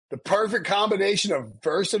The perfect combination of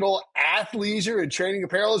versatile athleisure and training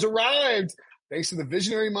apparel has arrived. Thanks to the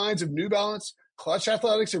visionary minds of New Balance, Clutch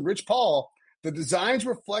Athletics, and Rich Paul, the designs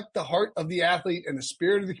reflect the heart of the athlete and the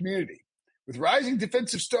spirit of the community. With rising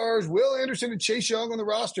defensive stars Will Anderson and Chase Young on the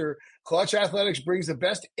roster, Clutch Athletics brings the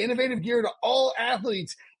best innovative gear to all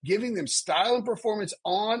athletes, giving them style and performance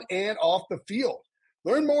on and off the field.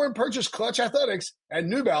 Learn more and purchase Clutch Athletics at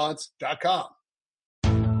newbalance.com.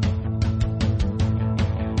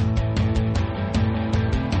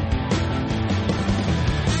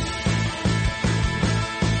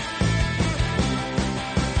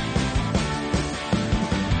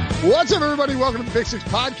 What's up, everybody? Welcome to the Pick Six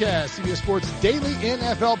Podcast, CBS Sports Daily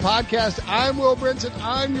NFL Podcast. I'm Will Brinson.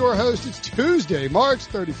 I'm your host. It's Tuesday, March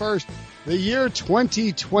 31st, the year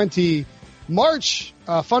 2020. March,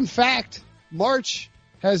 fun fact, March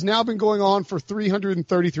has now been going on for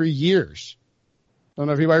 333 years. I don't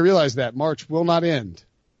know if anybody realized that. March will not end.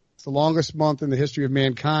 It's the longest month in the history of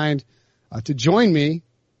mankind. To join me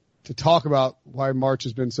to talk about why March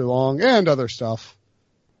has been so long and other stuff,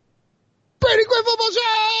 Brady Quinn Football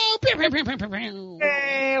Show! And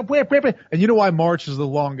you know why March is the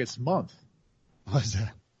longest month? What is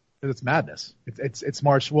that? It's madness. It's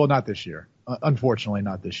March. Well, not this year. Unfortunately,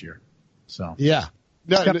 not this year. So yeah.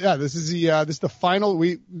 This is the final.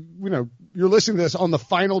 You're listening to this on the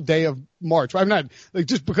final day of March. I'm not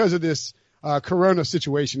just because of this Corona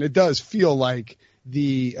situation. It does feel like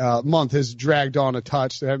the month has dragged on a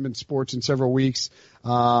touch. There haven't been sports in several weeks.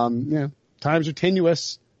 Times are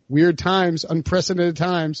tenuous. Weird times, unprecedented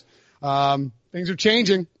times. Things are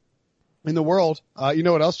changing in the world. You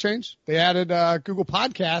know what else changed? They added Google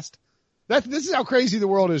Podcast. This is how crazy the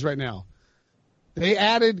world is right now. They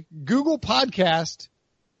added Google Podcast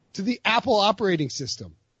to the Apple operating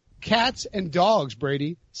system. Cats and dogs,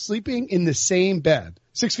 Brady, sleeping in the same bed,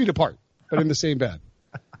 6 feet apart, but in the same bed.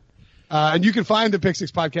 And you can find the Pick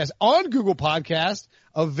Six Podcast on Google Podcast,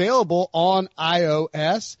 available on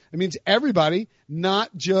iOS. It means everybody, not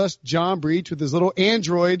just John Breach with his little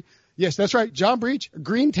Android. Yes, that's right. John Breach,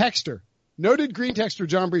 green texter. Noted green texter,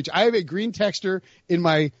 John Breach. I have a green texter in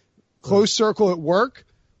my close circle at work,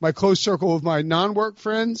 my close circle of my non-work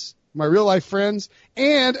friends, my real life friends,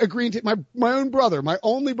 and a green my own brother, my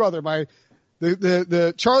only brother,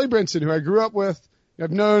 the Charlie Brinson, who I grew up with,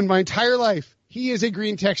 I've known my entire life. He is a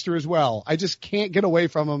green texter as well. I just can't get away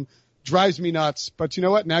from him. Drives me nuts. But you know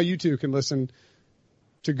what? Now you too can listen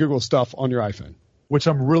to Google stuff on your iPhone. Which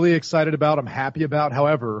I'm really excited about. I'm happy about.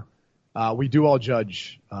 However, we do all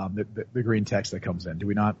judge the green text that comes in. Do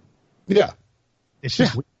we not? Yeah. It's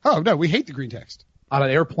just we hate the green text. On an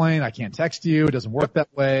airplane, I can't text you. It doesn't work that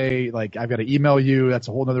way. Like, I've got to email you. That's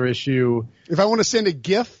a whole other issue. If I want to send a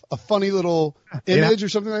GIF, a funny little image or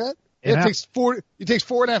something like that, it takes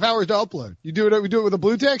 4.5 hours to upload. We do it with a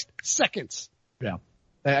blue text, seconds. Yeah.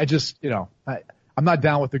 I just, I'm not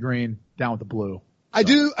down with the green, down with the blue. So.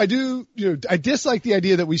 I dislike the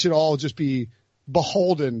idea that we should all just be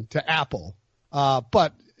beholden to Apple.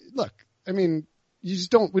 But look, I mean, I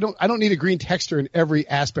don't need a green texter in every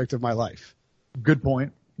aspect of my life. Good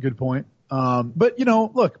point. But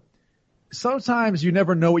look, sometimes you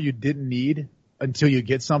never know what you didn't need until you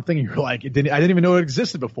get something and you're like, I didn't even know it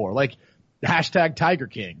existed before. Like #Tiger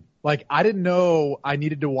King. Like, I didn't know I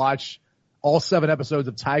needed to watch all 7 episodes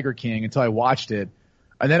of Tiger King until I watched it.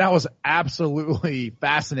 And then I was absolutely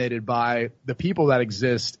fascinated by the people that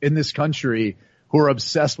exist in this country who are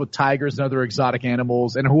obsessed with tigers and other exotic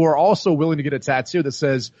animals and who are also willing to get a tattoo that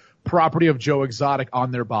says property of Joe Exotic on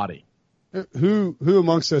their body. Who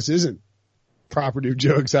amongst us isn't property of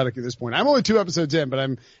Joe Exotic at this point? I'm only 2 episodes in, but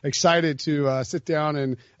I'm excited to sit down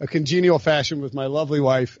in a congenial fashion with my lovely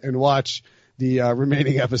wife and watch the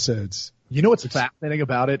remaining episodes. You know what's fascinating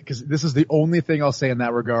about it? Because this is the only thing I'll say in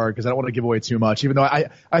that regard, because I don't want to give away too much, even though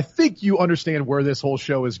I think you understand where this whole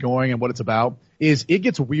show is going and what it's about, is it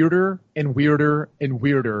gets weirder and weirder and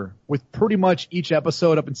weirder with pretty much each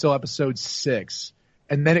episode up until episode 6.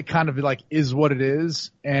 And then it kind of is what it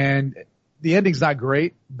is. And the ending's not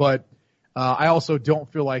great, but I also don't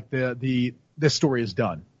feel like this story is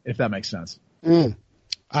done, if that makes sense.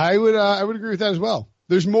 I would agree with that as well.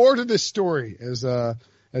 There's more to this story, as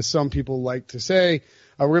some people like to say.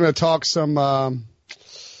 We're going to talk some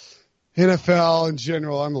NFL in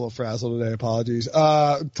general. I'm a little frazzled today. Apologies.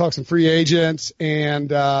 Talk some free agents and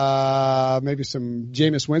maybe some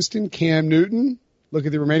Jameis Winston, Cam Newton. Look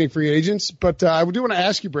at the remaining free agents. But I do want to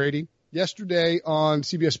ask you, Brady. Yesterday on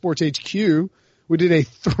CBS Sports HQ, we did a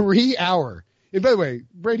 3-hour. And by the way,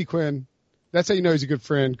 Brady Quinn, that's how you know he's a good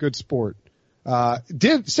friend, good sport. Sat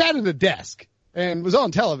at a desk and was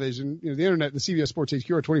on television, the internet, the CBS Sports HQ,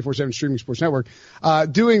 our 24/7 streaming sports network,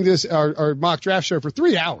 doing this, our mock draft show for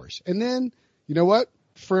 3 hours. And then, you know what?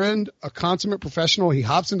 Friend, a consummate professional, he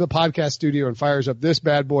hops into the podcast studio and fires up this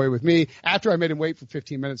bad boy with me after I made him wait for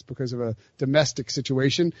 15 minutes because of a domestic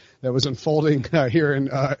situation that was unfolding here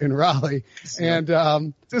in Raleigh.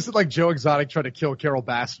 And this is like Joe Exotic trying to kill Carol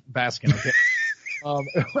Baskin.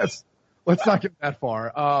 Okay? Let's not get that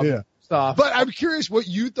far. Yeah. Stop. But I'm curious what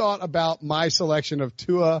you thought about my selection of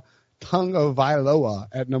Tua Tagovailoa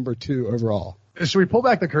at number 2 overall. Should we pull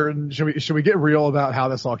back the curtain? Should we get real about how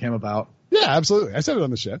this all came about? Yeah, absolutely. I said it on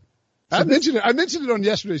the show. I mentioned it on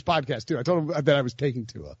yesterday's podcast too. I told him that I was taking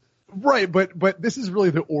Tua. Right, but this is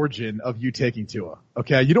really the origin of you taking Tua.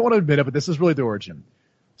 Okay, you don't want to admit it, but this is really the origin.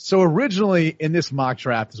 So originally in this mock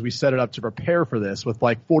draft, as we set it up to prepare for this with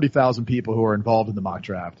like 40,000 people who are involved in the mock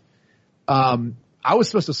draft, I was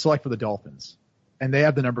supposed to select for the Dolphins, and they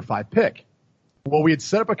have the number 5 pick. Well, we had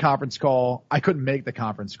set up a conference call. I couldn't make the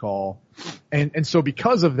conference call. And so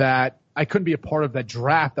because of that, I couldn't be a part of that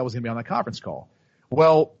draft that was going to be on that conference call.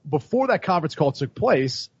 Well, before that conference call took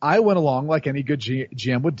place, I went along like any good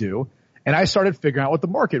GM would do, and I started figuring out what the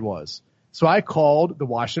market was. So I called the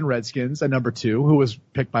Washington Redskins at number 2, who was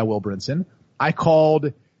picked by Will Brinson. I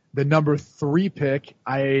called the number 3 pick.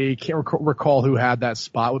 I can't recall who had that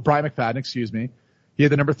spot. With Brian McFadden, excuse me. He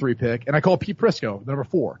had the number 3 pick. And I called Pete Prisco, the number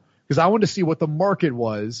 4, because I wanted to see what the market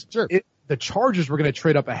was. Sure. The Chargers were going to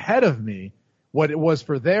trade up ahead of me, what it was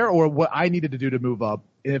for there or what I needed to do to move up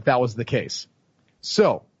if that was the case.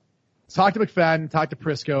 So talked to McFadden, talked to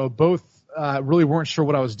Prisco. Both really weren't sure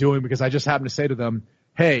what I was doing because I just happened to say to them,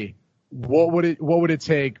 hey, what would it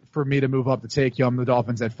take for me to move up to take you on the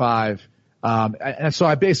Dolphins at 5? And so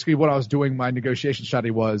what I was doing, my negotiation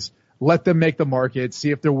strategy was let them make the market,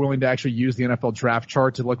 see if they're willing to actually use the NFL draft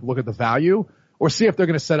chart to look at the value, or see if they're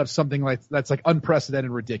going to set up something that's like unprecedented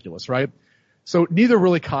and ridiculous, right? So neither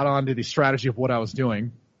really caught on to the strategy of what I was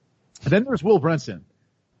doing. And then there's Will Brinson.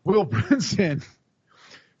 Will Brinson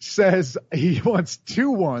says he wants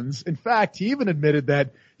 2 1s. In fact, he even admitted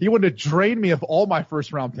that he wanted to drain me of all my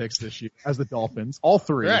first round picks this year as the Dolphins, all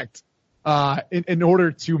 3. Correct. In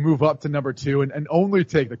order to move up to number 2 and only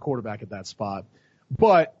take the quarterback at that spot.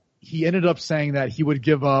 But he ended up saying that he would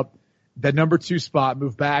give up that number 2 spot,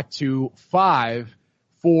 move back to 5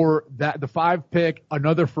 for the 5 pick,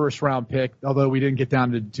 another first round pick, although we didn't get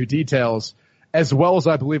down to details, as well as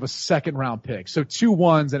I believe a second round pick. So 2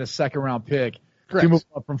 1s and a second round pick. Correct. To move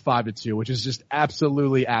up from 5 to 2, which is just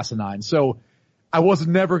absolutely asinine. So I was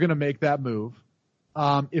never going to make that move.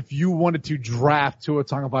 If you wanted to draft Tua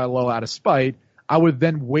Tagovailoa out of spite, I would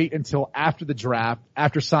then wait until after the draft,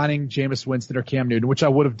 after signing Jameis Winston or Cam Newton, which I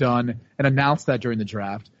would have done and announced that during the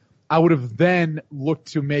draft. I would have then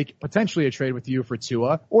looked to make potentially a trade with you for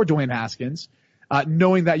Tua or Dwayne Haskins,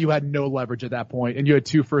 knowing that you had no leverage at that point and you had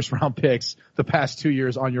 2 first-round picks the past 2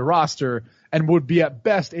 years on your roster and would be at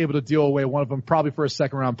best able to deal away one of them probably for a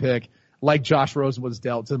second-round pick like Josh Rosen was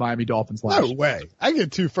dealt to the Miami Dolphins last year. No way. I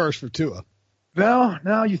get 2 firsts for Tua.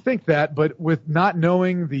 No, you think that, but with not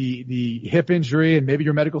knowing the hip injury and maybe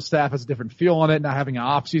your medical staff has a different feel on it, not having an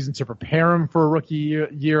off season to prepare him for a rookie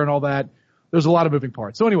year and all that, there's a lot of moving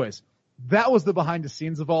parts. So anyways, that was the behind the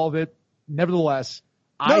scenes of all of it. Nevertheless,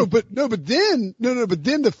 but then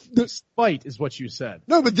the spite is what you said.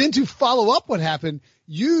 No, but then to follow up what happened,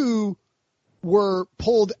 you were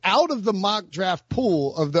pulled out of the mock draft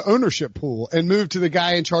pool of the ownership pool and moved to the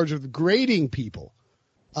guy in charge of grading people.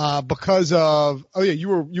 Because of,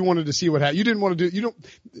 you wanted to see what happened. You didn't want to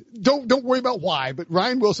don't worry about why, but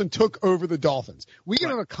Ryan Wilson took over the Dolphins. We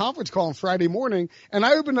get on a conference call on Friday morning and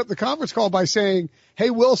I opened up the conference call by saying,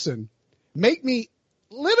 hey, Wilson, make me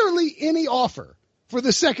literally any offer for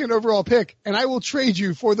the 2nd overall pick and I will trade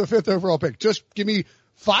you for the 5th overall pick. Just give me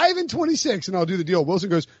 5 and 26 and I'll do the deal. Wilson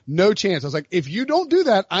goes, no chance. I was like, if you don't do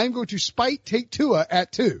that, I'm going to take Tua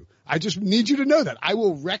at 2. I just need you to know that I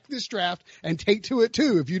will wreck this draft and take Tua at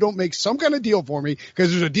 2 if you don't make some kind of deal for me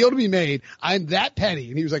because there's a deal to be made. I'm that petty.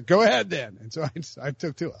 And he was like, go ahead then. And so I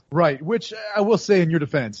took Tua. Right. Which I will say in your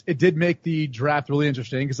defense, it did make the draft really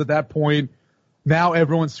interesting because at that point, now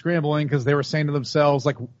everyone's scrambling because they were saying to themselves,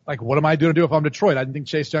 like, what am I going to do if I'm Detroit? I didn't think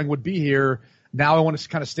Chase Young would be here. Now I want to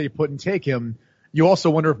kind of stay put and take him. You also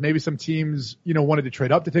wonder if maybe some teams, wanted to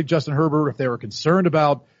trade up to take Justin Herbert, if they were concerned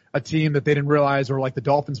about a team that they didn't realize, or like the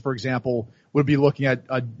Dolphins, for example, would be looking at,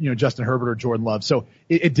 Justin Herbert or Jordan Love. So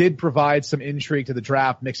it did provide some intrigue to the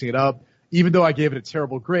draft, mixing it up, even though I gave it a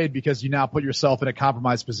terrible grade because you now put yourself in a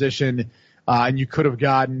compromised position, and you could have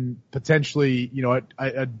gotten potentially,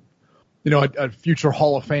 a future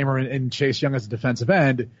Hall of Famer in Chase Young as a defensive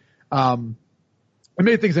end. It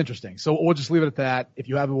made things interesting. So we'll just leave it at that. If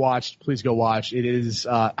you haven't watched, please go watch. It is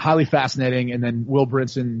highly fascinating. And then Will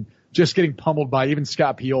Brinson just getting pummeled by even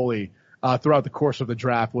Scott Pioli throughout the course of the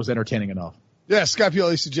draft was entertaining enough. Yeah, Scott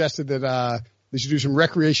Pioli suggested that they should do some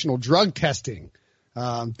recreational drug testing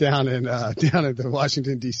down at the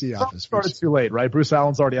Washington D.C. office. Started too late, right? Bruce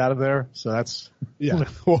Allen's already out of there, so that's yeah.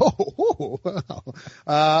 Whoa.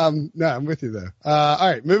 No, I'm with you there. All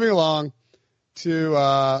right, moving along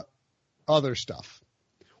to other stuff.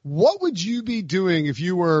 What would you be doing if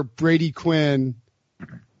you were Brady Quinn,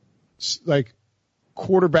 like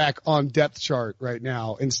quarterback on depth chart right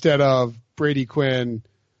now, instead of Brady Quinn,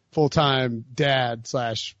 full-time dad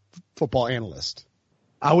 / football analyst?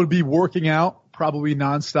 I would be working out, probably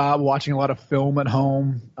nonstop, watching a lot of film at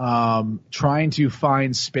home, trying to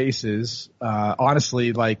find spaces.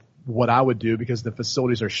 Honestly, like what I would do, because the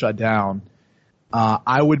facilities are shut down,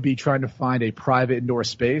 I would be trying to find a private indoor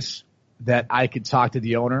space that I could talk to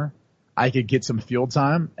the owner, I could get some field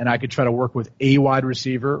time, and I could try to work with a wide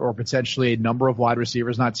receiver or potentially a number of wide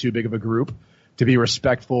receivers, not too big of a group, to be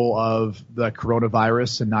respectful of the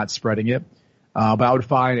coronavirus and not spreading it. But I would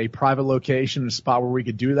find a private location, a spot where we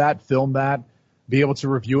could do that, film that, be able to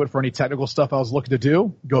review it for any technical stuff I was looking to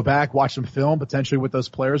do, go back, watch some film, potentially with those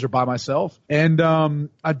players or by myself. And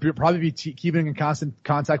I'd probably be keeping in constant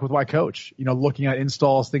contact with my coach, looking at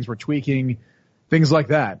installs, things we're tweaking, things like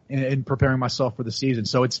that, and preparing myself for the season.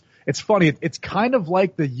 So it's funny. It's kind of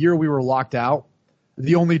like the year we were locked out.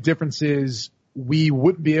 The only difference is we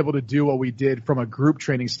wouldn't be able to do what we did from a group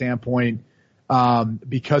training standpoint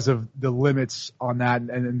because of the limits on that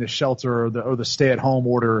and the shelter or the stay-at-home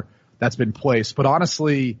order that's been placed. But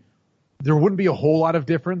honestly, there wouldn't be a whole lot of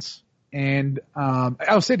difference. And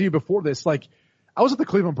I was saying to you before this, like I was at the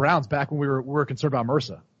Cleveland Browns back when we were concerned about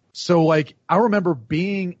MRSA. So like I remember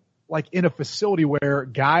being like in a facility where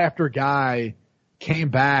guy after guy came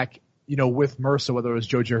back, with MRSA, whether it was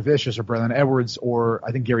Joe Jurevicius or Braylon Edwards, or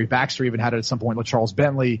I think Gary Baxter even had it at some point with Charles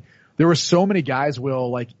Bentley. There were so many guys, Will,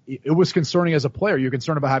 like it was concerning as a player. You're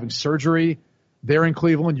concerned about having surgery there in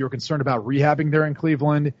Cleveland. You're concerned about rehabbing there in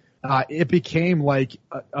Cleveland. It became like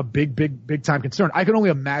a big time concern. I can only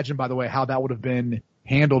imagine, by the way, how that would have been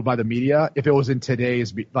handled by the media if it was in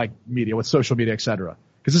today's like media with social media, et cetera.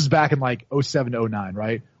 Because this is back in like 07, 09,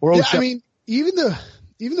 right? Or yeah, I mean, even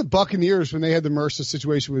the Buccaneers when they had the MRSA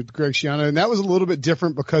situation with Greg Schiano, and that was a little bit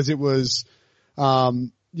different because it was,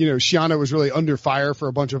 Schiano was really under fire for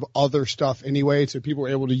a bunch of other stuff anyway, so people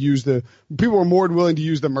were more willing to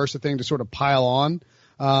use the MRSA thing to sort of pile on.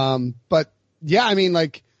 But yeah, I mean,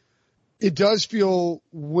 like it does feel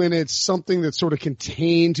when it's something that's sort of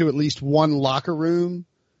contained to at least one locker room.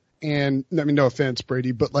 And I mean, no offense,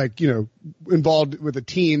 Brady, but like, involved with a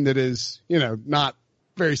team that is, not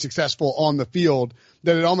very successful on the field,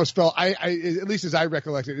 that it almost felt, I at least as I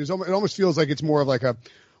recollect it, it almost feels like it's more of like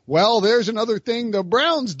there's another thing the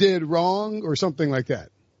Browns did wrong or something like that.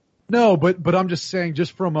 No, but I'm just saying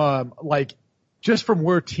just from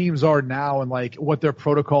where teams are now and like what their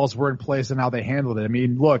protocols were in place and how they handled it. I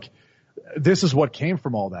mean, look, this is what came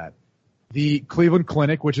from all that. The Cleveland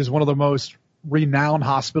Clinic, which is one of the most renowned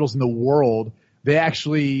hospitals in the world, they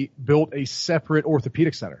actually built a separate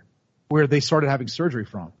orthopedic center where they started having surgery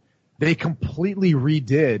from. They completely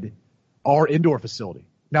redid our indoor facility.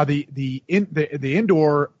 Now the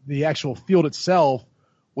indoor, the actual field itself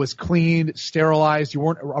was cleaned, sterilized. You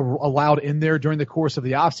weren't allowed in there during the course of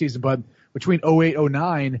the off season, but between 08,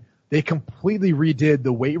 09, they completely redid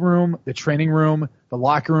the weight room, the training room, the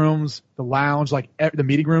locker rooms, the lounge, like the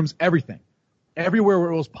meeting rooms, everything. Everywhere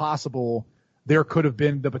where it was possible, there could have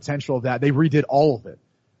been the potential of that. They redid all of it.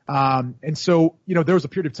 And so, there was a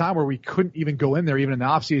period of time where we couldn't even go in there, even in the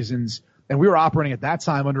off seasons. And we were operating at that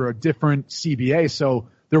time under a different CBA. So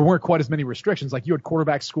there weren't quite as many restrictions. Like you had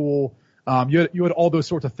quarterback school. You had all those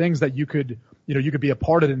sorts of things that you could be a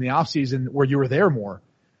part of in the off season where you were there more.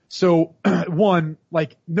 So one,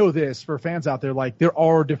 like know this for fans out there, like there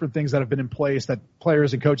are different things that have been in place that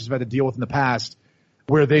players and coaches have had to deal with in the past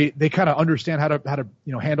where they kind of understand how to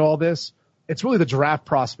handle all this. It's really the draft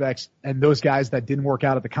prospects and those guys that didn't work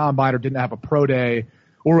out at the combine or didn't have a pro day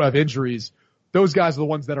or have injuries. Those guys are the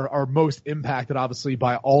ones that are most impacted, obviously,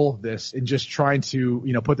 by all of this and just trying to,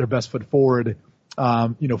 put their best foot forward,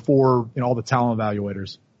 for all the talent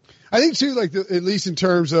evaluators. I think too, like at least in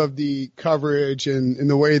terms of the coverage and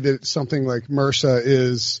the way that something like MRSA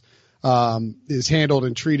is handled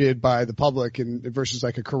and treated by the public and versus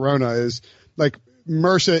like a corona is like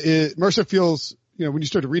MRSA feels, when you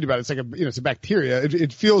start to read about it, it's like it's a bacteria.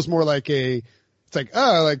 It feels more like it's like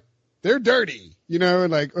they're dirty,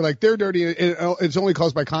 and like they're dirty. And it's only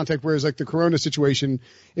caused by contact. Whereas like the corona situation,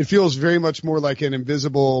 it feels very much more like an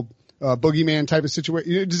invisible boogeyman type of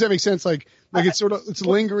situation. Does that make sense? Like it's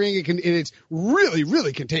lingering. And it's really,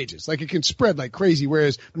 really contagious. Like it can spread like crazy.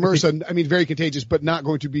 Whereas MRSA, very contagious, but not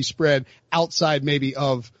going to be spread outside maybe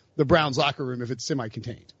of the Browns locker room if it's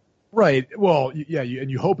semi-contained. Right. Well, yeah, and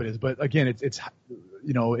you hope it is, but again,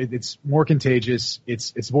 it's more contagious.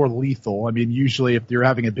 It's more lethal. Usually if you're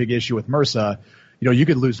having a big issue with MRSA, you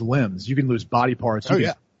could lose limbs, you can lose body parts. Oh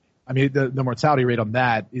yeah. The mortality rate on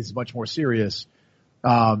that is much more serious.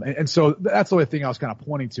 And so that's the only thing I was kind of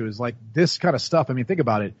pointing to is like this kind of stuff. Think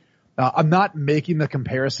about it. I'm not making the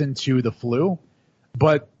comparison to the flu,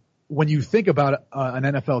 but when you think about an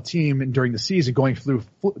NFL team and during the season going through,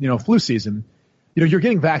 flu season, you're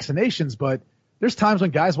getting vaccinations, but there's times when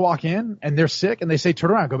guys walk in and they're sick and they say,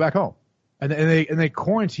 turn around, go back home. And they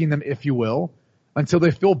quarantine them, if you will, until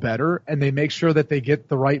they feel better and they make sure that they get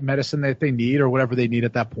the right medicine that they need or whatever they need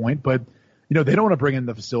at that point. But, they don't want to bring in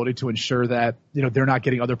the facility to ensure that, they're not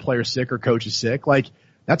getting other players sick or coaches sick. Like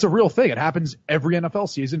that's a real thing. It happens every NFL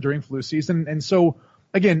season during flu season. And so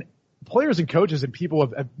again, players and coaches and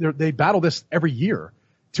people they battle this every year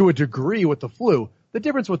to a degree with the flu. The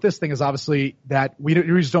difference with this thing is obviously that we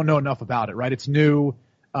just don't know enough about it, right? It's new.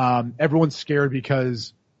 Everyone's scared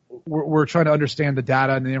because we're trying to understand the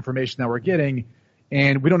data and the information that we're getting.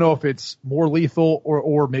 And we don't know if it's more lethal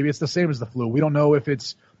or maybe it's the same as the flu. We don't know if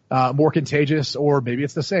it's more contagious or maybe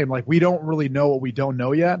it's the same. Like we don't really know what we don't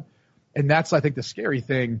know yet. And that's, I think, the scary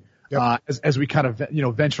thing as we kind of,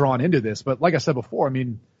 venture on into this. But like I said before,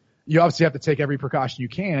 you obviously have to take every precaution you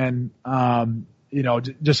can,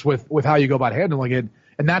 just with how you go about handling it.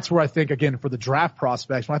 And that's where I think, again, for the draft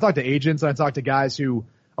prospects, when I talk to agents and I talk to guys who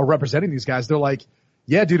are representing these guys, they're like,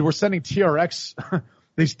 yeah, dude, we're sending TRX,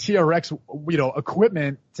 these TRX,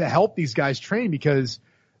 equipment to help these guys train because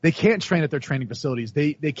they can't train at their training facilities.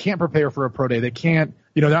 They can't prepare for a pro day. They can't,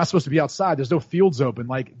 they're not supposed to be outside. There's no fields open.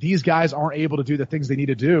 Like these guys aren't able to do the things they need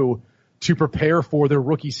to do to prepare for their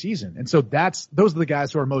rookie season. And so those are the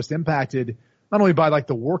guys who are most impacted, not only by like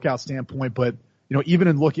the workout standpoint, but even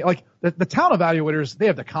in looking like the talent evaluators, they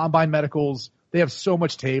have the combine medicals, they have so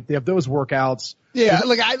much tape, they have those workouts. Yeah,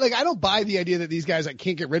 I don't buy the idea that these guys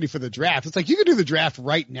can't get ready for the draft. It's like you could do the draft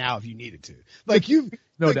right now if you needed to. Like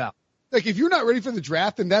no doubt. Like if you're not ready for the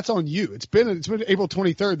draft, then that's on you. It's been April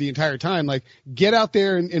 23rd the entire time. Like get out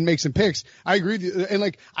there and make some picks. I agree with you. And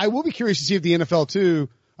like I will be curious to see if the NFL too.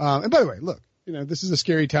 And by the way, look, this is a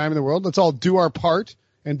scary time in the world. Let's all do our part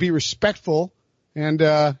and be respectful. And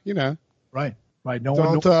right. No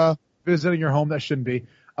one visiting your home that shouldn't be.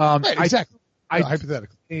 Right, exactly.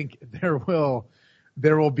 Hypothetically, I think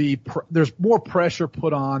there's more pressure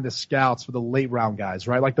put on the scouts for the late round guys,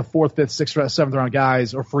 right? Like the 4th, 5th, 6th, 7th round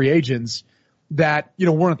guys or free agents that,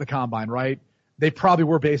 weren't at the combine, right? They probably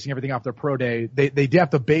were basing everything off their pro day. They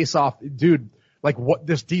have to base off, dude, like what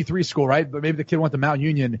this D3 school, right? But maybe the kid went to Mount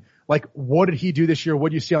Union. Like what did he do this year? What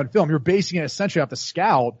do you see on film? You're basing it essentially off the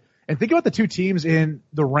scout. And think about the two teams in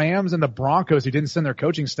the Rams and the Broncos who didn't send their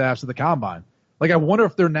coaching staffs to the combine. Like I wonder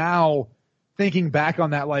if they're now thinking back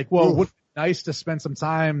on that, like, well, would it be nice to spend some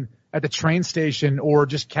time at the train station or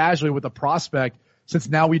just casually with a prospect since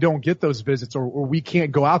now we don't get those visits or we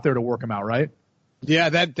can't go out there to work them out, right? Yeah,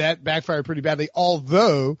 that backfired pretty badly,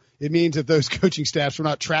 although it means that those coaching staffs were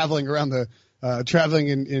not traveling around traveling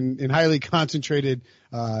in highly concentrated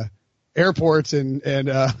airports and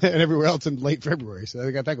everywhere else in late February. So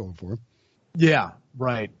they got that going for them. Yeah,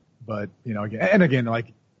 right. But, again,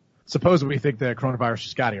 like, suppose we think the coronavirus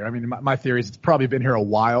just got here. My theory is it's probably been here a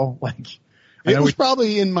while. Like, it was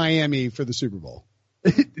probably in Miami for the Super Bowl.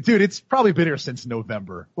 Dude, it's probably been here since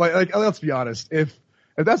November. Like, let's be honest. If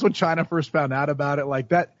that's when China first found out about it, like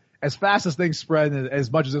that, as fast as things spread and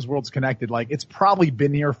as much as this world's connected, like it's probably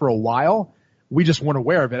been here for a while. We just weren't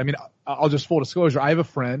aware of it. I'll just full disclosure. I have a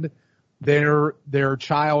friend. Their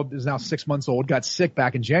child is now 6 months old, got sick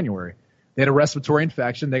back in January. They had a respiratory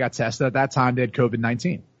infection. They got tested. At that time, they had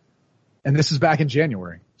COVID-19. And this is back in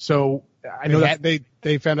January. So I know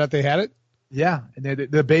they found out they had it? Yeah. And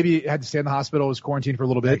the baby had to stay in the hospital, was quarantined for a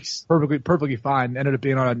little bit. Nice. Perfectly fine. Ended up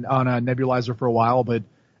being on a nebulizer for a while. But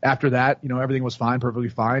after that, everything was fine, perfectly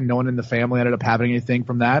fine. No one in the family ended up having anything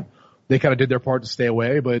from that. They kind of did their part to stay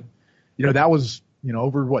away. But, that was,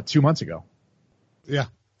 over 2 months ago. Yeah.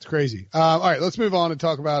 It's crazy. All right, let's move on and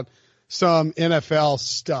talk about some NFL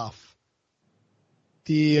stuff.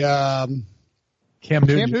 The Cam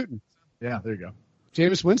Newton. Yeah, there you go.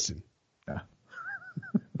 Jameis Winston.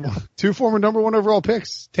 Yeah. 2 former number 1 overall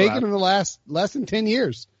picks taken in the less than 10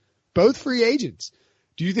 years. Both free agents.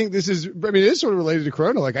 Do you think this is, I mean, it is sort of related to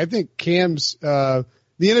Corona. Like, I think Cam's, the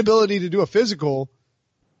inability to do a physical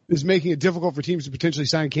is making it difficult for teams to potentially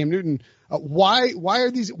sign Cam Newton. Why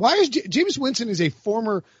is Jameis Winston is a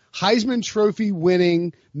former Heisman Trophy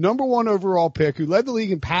winning number 1 overall pick who led the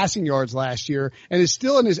league in passing yards last year and is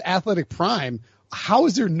still in his athletic prime. How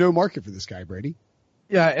is there no market for this guy, Brady?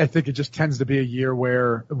 Yeah, I think it just tends to be a year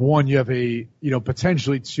where, one, you have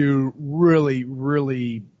potentially 2 really,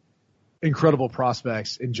 really incredible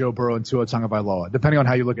prospects in Joe Burrow and Tua Tagovailoa, depending on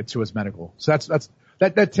how you look at Tua's medical. So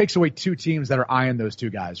that takes away 2 teams that are eyeing those 2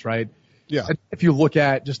 guys, right? Yeah. And if you look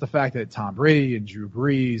at just the fact that Tom Brady and Drew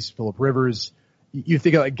Brees, Phillip Rivers, you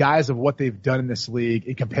think of like guys of what they've done in this league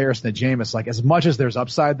in comparison to Jameis, like as much as there's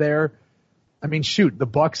upside there, I mean, shoot, the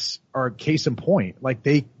Bucs are a case in point. Like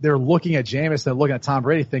they're looking at Jameis, they're looking at Tom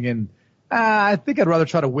Brady thinking, I think I'd rather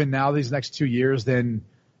try to win now these next 2 years than,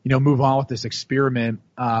 move on with this experiment,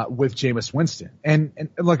 with Jameis Winston. And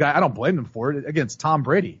look, I don't blame them for it. Again, it's Tom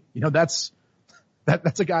Brady. That's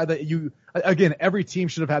a guy that every team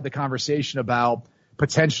should have had the conversation about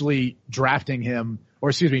potentially drafting him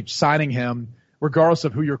signing him, regardless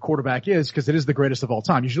of who your quarterback is, because it is the greatest of all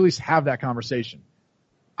time. You should at least have that conversation.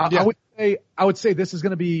 I would say this is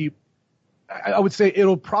going to be, I would say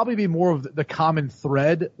it'll probably be more of the common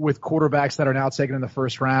thread with quarterbacks that are now taken in the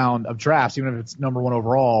first round of drafts, even if it's number 1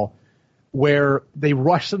 overall, where they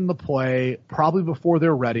rush them to play probably before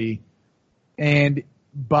they're ready. And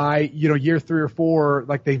by, year 3 or 4,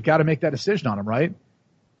 like they've got to make that decision on him, right?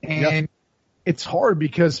 And It's hard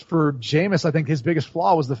because for Jameis, I think his biggest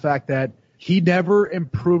flaw was the fact that he never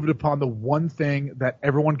improved upon the one thing that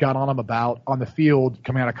everyone got on him about on the field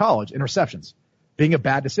coming out of college, interceptions, being a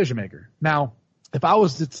bad decision maker. Now, if I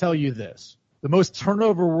was to tell you this, the most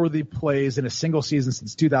turnover-worthy plays in a single season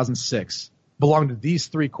since 2006 belong to these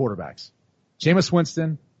 3 quarterbacks: Jameis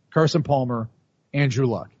Winston, Carson Palmer, Andrew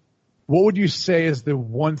Luck. What would you say is the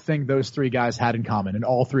one thing those 3 guys had in common in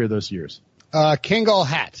all 3 of those years? Kangol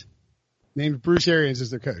Hat, named Bruce Arians as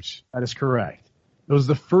their coach. That is correct. It was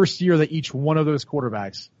the first year that each one of those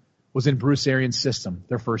quarterbacks was in Bruce Arians' system,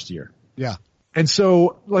 their first year. Yeah. And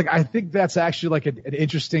so, I think that's actually like an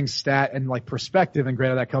interesting stat and perspective. And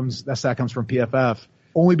granted, that stat comes from PFF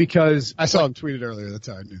only because I saw him tweeted earlier. That's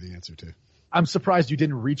how I knew the answer to. I'm surprised you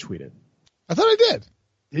didn't retweet it. I thought I did.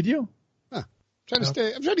 Did you? Huh. I'm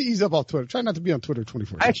trying to ease up off Twitter. Trying not to be on Twitter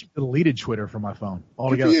 24/7. I actually deleted Twitter from my phone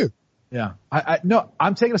altogether. Good for you. Yeah. No,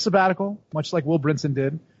 I'm taking a sabbatical, much like Will Brinson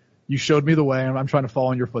did. You showed me the way, and I'm trying to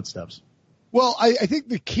follow in your footsteps. Well, I think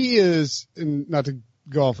the key is, and not to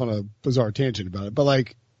go off on a bizarre tangent about it, but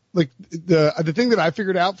the thing that I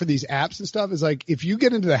figured out for these apps and stuff is if you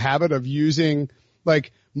get into the habit of using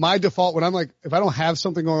my default when I'm if I don't have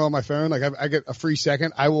something going on my phone, I get a free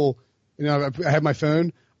second, I will, I have my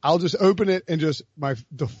phone, I'll just open it and just my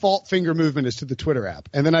default finger movement is to the Twitter app.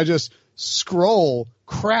 And then I just scroll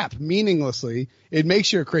crap meaninglessly. It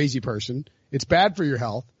makes you a crazy person. It's bad for your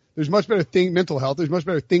health. There's much better mental health. There's much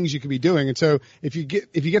better things you can be doing. And so if you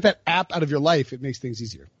get that app out of your life, it makes things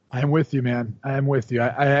easier. I am with you, man. I am with you.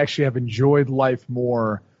 I actually have enjoyed life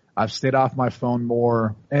more. I've stayed off my phone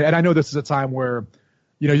more. And I know this is a time where,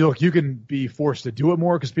 you can be forced to do it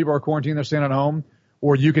more because people are quarantined, they're staying at home,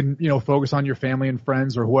 or you can, focus on your family and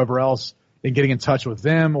friends or whoever else and getting in touch with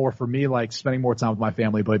them. Or for me, spending more time with my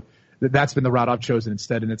family. But that's been the route I've chosen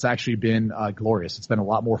instead. And it's actually been glorious. It's been a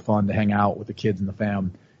lot more fun to hang out with the kids and the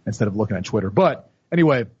fam instead of looking at Twitter. But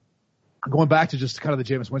anyway, going back to just kind of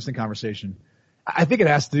the Jameis Winston conversation, I think it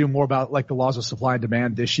has to do more about the laws of supply and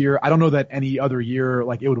demand this year. I don't know that any other year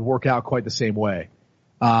it would work out quite the same way.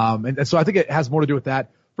 And so I think it has more to do with that.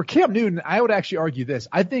 For Cam Newton, I would actually argue this.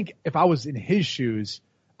 I think if I was in his shoes,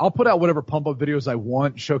 I'll put out whatever pump up videos I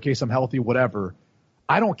want, showcase I'm healthy, whatever.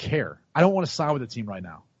 I don't care. I don't want to sign with the team right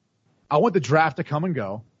now. I want the draft to come and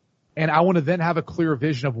go. And I want to then have a clear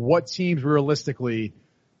vision of what teams realistically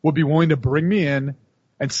would be willing to bring me in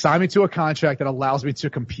and sign me to a contract that allows me to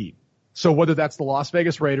compete. So whether that's the Las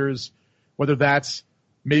Vegas Raiders, whether that's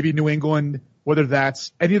maybe New England, whether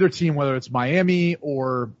that's any other team, whether it's Miami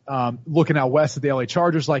or looking out west at the LA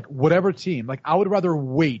Chargers, whatever team, I would rather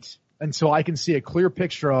wait until I can see a clear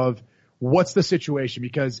picture of what's the situation.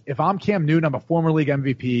 Because if I'm Cam Newton, I'm a former league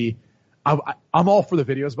MVP. I'm all for the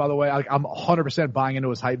videos, by the way. I'm 100% buying into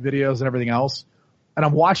his hype videos and everything else. And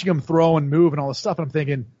I'm watching him throw and move and all this stuff. And I'm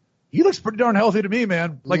thinking, he looks pretty darn healthy to me,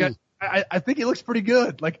 man. I think he looks pretty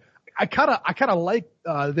good. I kind of like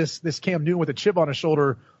this Cam Newton with a chip on his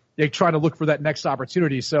shoulder, trying to look for that next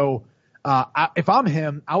opportunity. So if I'm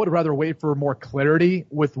him, I would rather wait for more clarity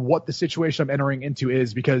with what the situation I'm entering into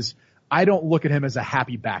is, because I don't look at him as a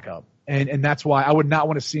happy backup, and that's why I would not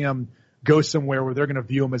want to see him go somewhere where they're going to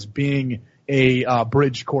view him as being a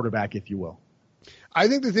bridge quarterback, if you will. I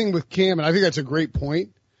think the thing with Cam, and I think that's a great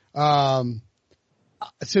point.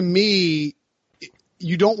 To me,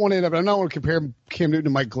 you don't want to end up. I'm not want to compare Cam Newton to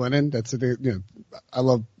Mike Glennon. That's the thing. I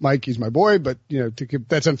love Mike; he's my boy. But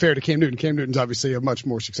that's unfair to Cam Newton. Cam Newton's obviously a much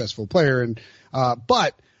more successful player, and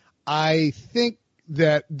but I think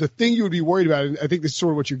that the thing you would be worried about, and I think this is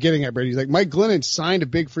sort of what you're getting at, Brady, is like Mike Glennon signed a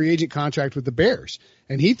big free agent contract with the Bears,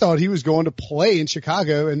 and he thought he was going to play in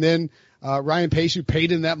Chicago, and then Ryan Pace, who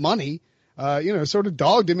paid him that money, sort of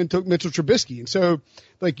dogged him and took Mitchell Trubisky. And so,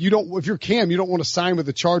 like, if you're Cam, you don't want to sign with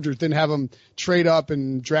the Chargers, then have them trade up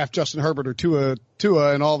and draft Justin Herbert or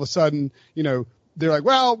Tua, and all of a sudden, they're like,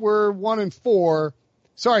 well, we're 1-4.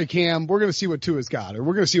 Sorry, Cam, we're going to see what Tua's got, or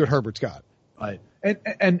we're going to see what Herbert's got. Right.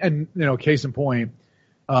 And case in point,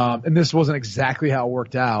 and this wasn't exactly how it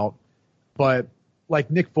worked out, but like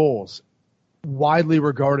Nick Foles, widely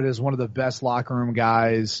regarded as one of the best locker room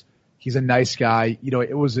guys. He's a nice guy.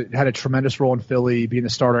 It had a tremendous role in Philly, being the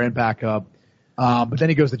starter and backup. But then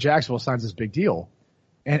he goes to Jacksonville, signs this big deal.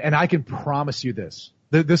 And I can promise you this.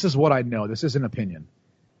 This is what I know. This is an opinion.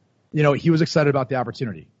 He was excited about the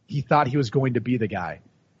opportunity. He thought he was going to be the guy.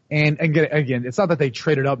 And again, it's not that they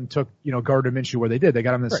traded up and took, Gardner Minshew where they did. They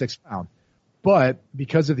got him in the sixth round. But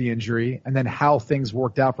because of the injury and then how things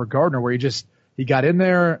worked out for Gardner, where he got in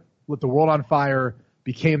there, lit the world on fire,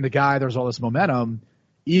 became the guy, there's all this momentum.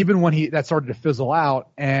 Even when that started to fizzle out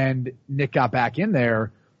and Nick got back in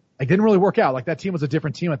there, it didn't really work out. Like, that team was a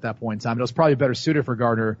different team at that point in time. It was probably better suited for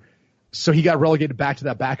Gardner. So he got relegated back to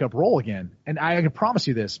that backup role again. And I can promise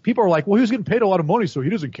you this. People are like, well, he was getting paid a lot of money, so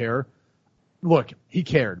he doesn't care. Look, he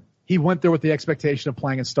cared. He went there with the expectation of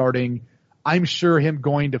playing and starting. I'm sure him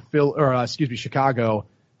going to Chicago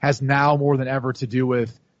has now more than ever to do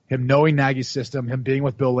with him knowing Nagy's system, him being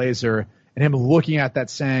with Bill Lazor, and him looking at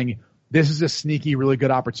that saying, this is a sneaky, really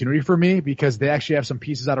good opportunity for me, because they actually have some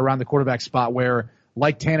pieces out around the quarterback spot where,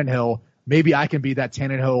 like Tannehill, maybe I can be that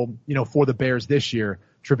Tannehill, for the Bears this year.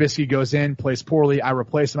 Trubisky goes in, plays poorly. I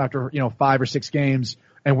replace him after, 5 or 6 games,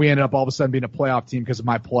 and we ended up all of a sudden being a playoff team because of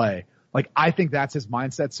my play. Like, I think that's his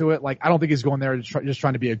mindset to it. Like, I don't think he's going there just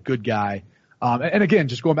trying to be a good guy. And again,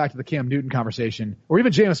 just going back to the Cam Newton conversation, or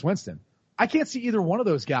even Jameis Winston, I can't see either one of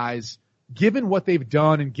those guys, given what they've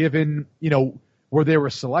done and given, where they were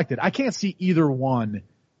selected. I can't see either one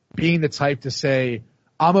being the type to say,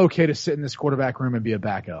 I'm okay to sit in this quarterback room and be a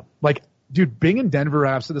backup. Like, dude, being in Denver,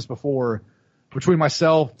 I've said this before, between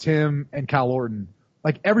myself, Tim, and Kyle Orton,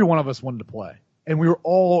 like, every one of us wanted to play. And we were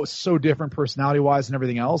all so different personality-wise and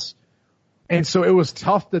everything else. And so it was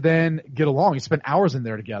tough to then get along. You spent hours in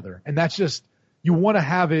there together. And that's just, you want to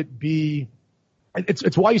have it be,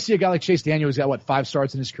 it's why you see a guy like Chase Daniel who's got, 5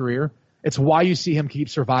 starts in his career. It's why you see him keep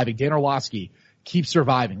surviving. Dan Orlovsky keep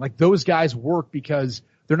surviving. Like, those guys work because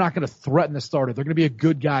they're not going to threaten the starter. They're going to be a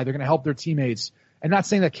good guy. They're going to help their teammates. And not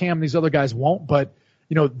saying that Cam and these other guys won't, but,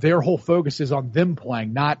 their whole focus is on them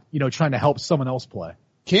playing, not, trying to help someone else play.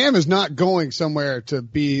 Cam is not going somewhere to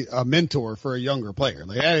be a mentor for a younger player.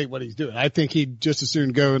 Like, that ain't what he's doing. I think he'd just as soon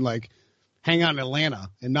go and hang out in Atlanta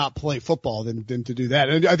and not play football than to do that.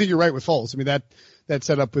 And I think you're right with Foles. I mean, that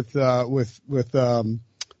setup with the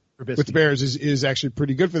Bears is actually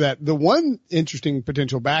pretty good for that. The one interesting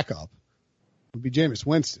potential backup would be Jameis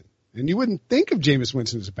Winston. And you wouldn't think of Jameis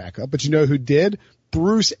Winston as a backup, but you know who did?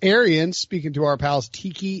 Bruce Arians, speaking to our pals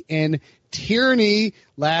Tiki and Tierney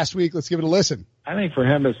last week. Let's give it a listen. I think for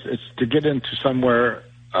him, it's to get into somewhere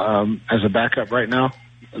as a backup right now.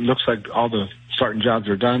 It looks like all the starting jobs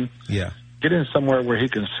are done. Yeah. Get in somewhere where he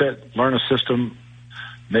can sit, learn a system,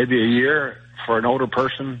 maybe a year for an older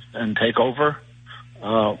person and take over,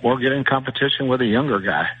 or get in competition with a younger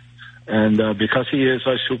guy. And because he is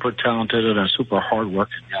a super talented and a super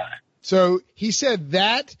hard-working guy. So he said,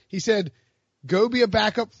 go be a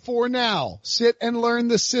backup for now. Sit and learn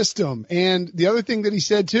the system. And the other thing that he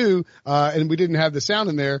said too, and we didn't have the sound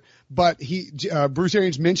in there, but Bruce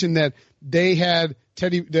Arians mentioned that they had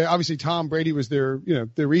obviously Tom Brady was their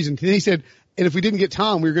reason. And he said, and if we didn't get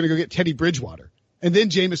Tom, we were going to go get Teddy Bridgewater. And then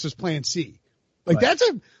Jameis was plan C.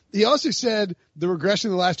 He also said the regression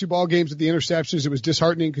in the last 2 ball games with the interceptions, it was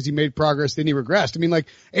disheartening because he made progress, then he regressed. I mean,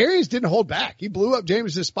 Arians didn't hold back. He blew up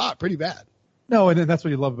Jameis' spot pretty bad. No, and that's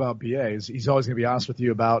what you love about BA is he's always going to be honest with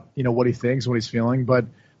you about, what he thinks, what he's feeling. But,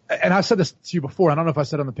 and I've said this to you before, I don't know if I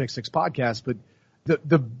said it on the Pick 6 podcast, but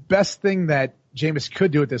the best thing that Jameis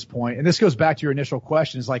could do at this point, and this goes back to your initial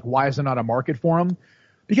question, is why is there not a market for him?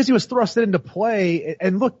 Because he was thrusted into play.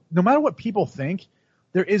 And look, no matter what people think,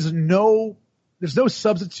 there's no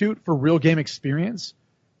substitute for real game experience.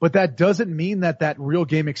 but that doesn't mean that real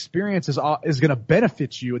game experience is going to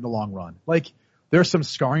benefit you in the long run. Like, there's some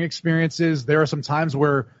scarring experiences. There are some times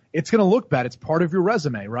where it's going to look bad. It's part of your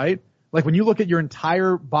resume, right? Like, when you look at your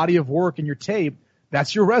entire body of work and your tape,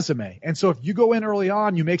 that's your resume. And so if you go in early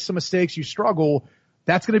on, you make some mistakes, you struggle,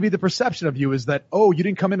 that's going to be the perception of you, is that, oh, you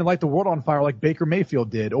didn't come in and light the world on fire like Baker Mayfield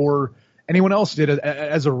did or anyone else did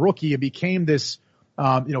as a rookie and became this,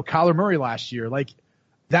 Kyler Murray last year. Like,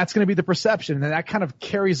 that's going to be the perception. And that kind of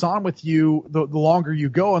carries on with you the longer you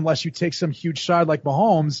go, unless you take some huge shot like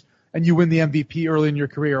Mahomes and you win the MVP early in your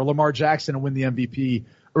career, or Lamar Jackson and win the MVP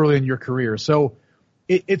early in your career. So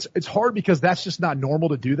it's hard because that's just not normal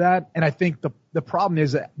to do that. And I think the problem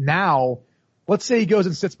is that now, let's say he goes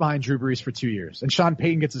and sits behind Drew Brees for 2 years and Sean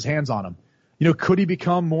Payton gets his hands on him. Could he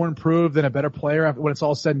become more improved and a better player when it's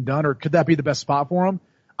all said and done, or could that be the best spot for him?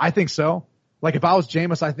 I think so. Like, if I was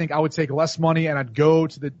Jameis, I think I would take less money and I'd go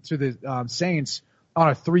to the Saints on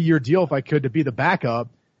a 3-year deal if I could, to be the backup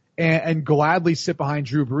and gladly sit behind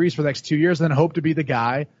Drew Brees for the next 2 years and then hope to be the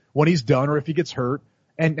guy when he's done or if he gets hurt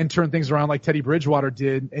and turn things around like Teddy Bridgewater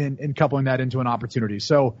did in coupling that into an opportunity.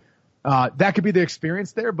 So that could be the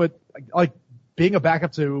experience there, but like being a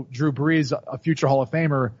backup to Drew Brees, a future Hall of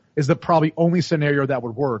Famer, is the probably only scenario that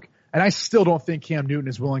would work. And I still don't think Cam Newton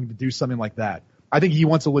is willing to do something like that. I think he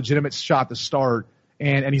wants a legitimate shot to start,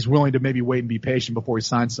 and he's willing to maybe wait and be patient before he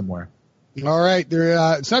signs somewhere. All right.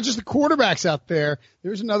 It's not just the quarterbacks out there.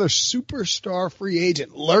 There's another superstar free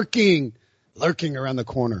agent lurking around the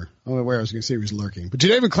corner. I don't know where I was going to say he was lurking, but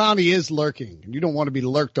Jadeveon Clowney is lurking, and you don't want to be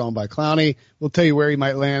lurked on by Clowney. We'll tell you where he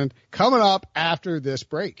might land coming up after this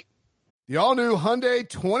break. The all-new Hyundai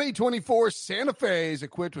 2024 Santa Fe is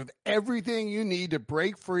equipped with everything you need to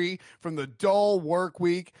break free from the dull work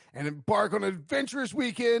week and embark on an adventurous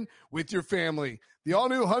weekend with your family. The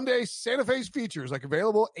all-new Hyundai Santa Fe's features like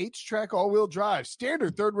available H-Track all-wheel drive,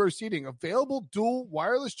 standard third-row seating, available dual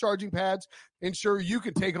wireless charging pads, ensure you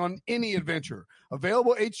can take on any adventure.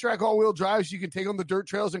 Available H-Track all-wheel drives so you can take on the dirt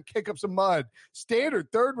trails and kick up some mud.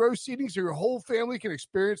 Standard third-row seating so your whole family can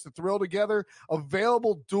experience the thrill together.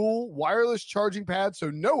 Available dual wireless charging pads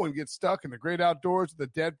so no one gets stuck in the great outdoors with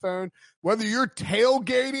a dead phone. Whether you're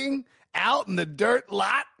tailgating out in the dirt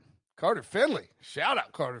lot, Carter Finley, shout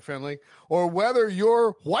out Carter Finley, or whether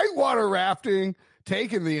you're whitewater rafting,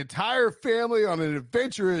 taking the entire family on an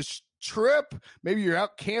adventurous trip, maybe you're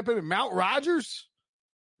out camping at Mount Rogers.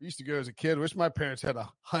 I used to go as a kid. Wish my parents had a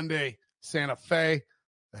Hyundai Santa Fe.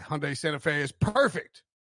 The Hyundai Santa Fe is perfect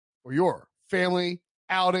for your family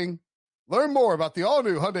outing. Learn more about the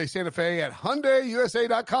all-new Hyundai Santa Fe at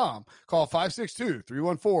HyundaiUSA.com. Call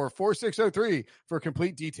 562-314-4603 for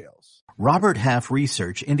complete details. Robert Half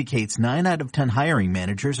research indicates 9 out of 10 hiring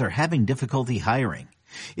managers are having difficulty hiring.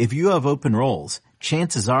 If you have open roles,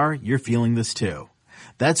 chances are you're feeling this too.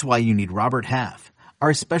 That's why you need Robert Half.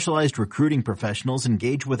 Our specialized recruiting professionals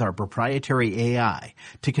engage with our proprietary AI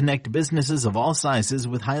to connect businesses of all sizes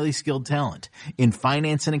with highly skilled talent in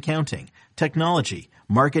finance and accounting, technology,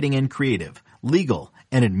 marketing and creative, legal,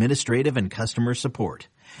 and administrative and customer support.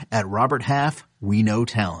 At Robert Half, we know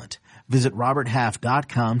talent. Visit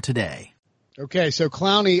roberthalf.com today. Okay, so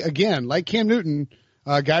Clowney, again, like Cam Newton,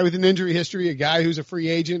 a guy with an injury history, a guy who's a free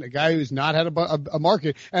agent, a guy who's not had a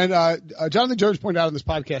market. And Jonathan Jones pointed out on this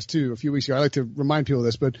podcast, too, a few weeks ago. I like to remind people of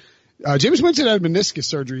this, but Jameis Winston had meniscus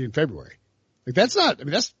surgery in February. Like, I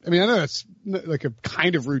know that's like a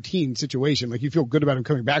kind of routine situation. Like, you feel good about him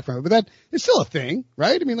coming back from it, but it's still a thing,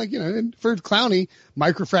 right? I mean, like, and for Clowney,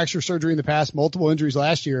 microfracture surgery in the past, multiple injuries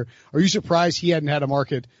last year. Are you surprised he hadn't had a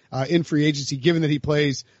market in free agency, given that he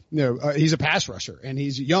plays, he's a pass rusher and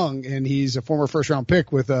he's young and he's a former first round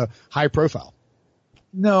pick with a high profile?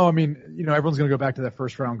 No, I mean, everyone's going to go back to that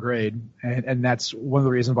first round grade, and that's one of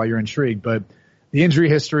the reasons why you're intrigued. But the injury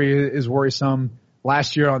history is worrisome.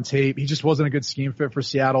 Last year on tape, he just wasn't a good scheme fit for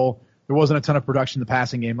Seattle. There wasn't a ton of production in the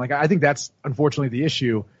passing game. Like, I think that's unfortunately the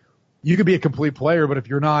issue. You could be a complete player, but if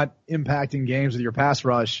you're not impacting games with your pass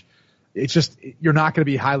rush, it's just, you're not going to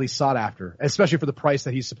be highly sought after, especially for the price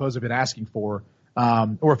that he's supposed to have been asking for,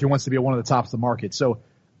 or if he wants to be at one of the tops of the market. So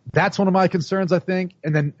that's one of my concerns, I think.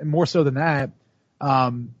 And then more so than that,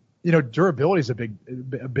 durability is a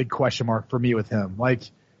big question mark for me with him. Like,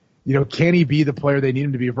 can he be the player they need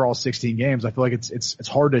him to be for all 16 games? I feel like it's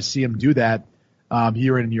hard to see him do that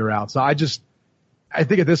year in and year out. So I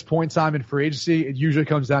think at this point in time in free agency, it usually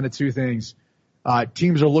comes down to two things.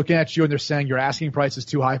 Teams are looking at you and they're saying your asking price is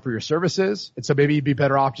too high for your services. And so maybe you'd be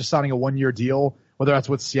better off just signing a 1-year deal, whether that's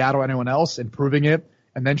with Seattle or anyone else, and proving it,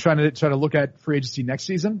 and then trying to look at free agency next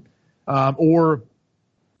season. Or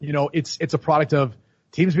it's a product of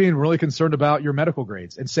teams being really concerned about your medical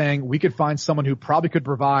grades and saying we could find someone who probably could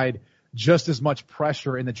provide just as much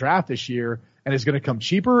pressure in the draft this year and is going to come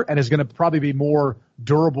cheaper and is going to probably be more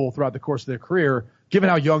durable throughout the course of their career, given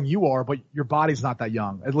how young you are, but your body's not that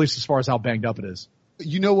young, at least as far as how banged up it is.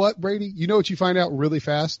 You know what, Brady? You know what you find out really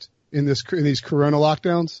fast in these corona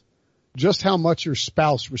lockdowns? Just how much your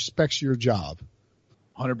spouse respects your job.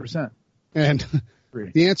 100%. And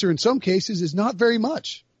the answer in some cases is not very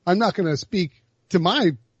much. I'm not going to speak to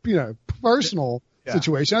my, personal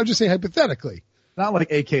situation. I'll just say hypothetically. Not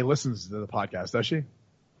like AK listens to the podcast, does she?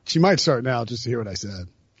 She might start now just to hear what I said.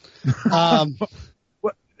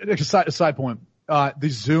 A side point. The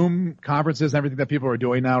Zoom conferences and everything that people are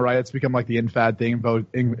doing now, right? It's become like the in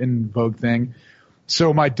vogue thing.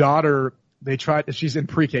 So my daughter, she's in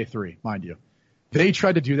pre-K 3, mind you. They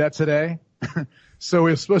tried to do that today. So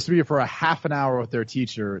it was supposed to be for a half an hour with their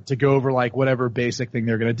teacher to go over like whatever basic thing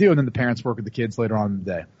they're going to do. And then the parents work with the kids later on in the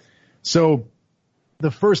day. So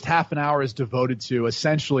the first half an hour is devoted to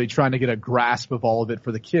essentially trying to get a grasp of all of it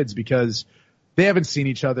for the kids because they haven't seen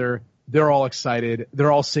each other. They're all excited.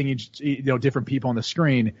 They're all seeing different people on the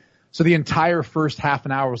screen. So the entire first half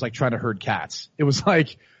an hour was like trying to herd cats. It was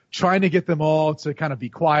like trying to get them all to kind of be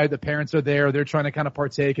quiet. The parents are there. They're trying to kind of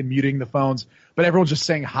partake and muting the phones, but everyone's just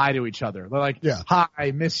saying hi to each other. They're like,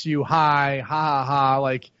 hi, miss you. Hi, ha, ha, ha.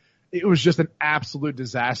 Like it was just an absolute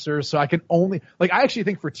disaster. So I actually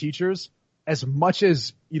think for teachers, as much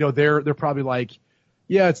as, they're probably like,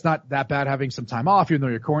 yeah, it's not that bad having some time off, even though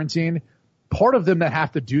you're quarantined. Part of them that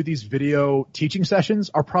have to do these video teaching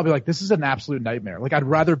sessions are probably like, this is an absolute nightmare. Like I'd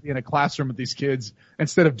rather be in a classroom with these kids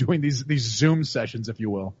instead of doing these Zoom sessions, if you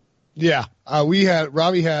will. Yeah.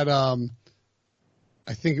 Robbie had, I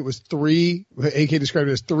think it was 3, AK described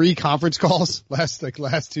it as 3 conference calls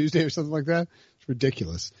last Tuesday or something like that. It's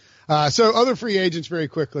ridiculous. So other free agents very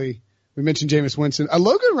quickly. We mentioned Jameis Winston.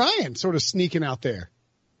 Logan Ryan sort of sneaking out there.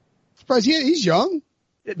 Surprised he's young.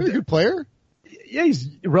 Very good player. Yeah, he's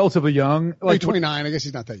relatively young. Like 29. I guess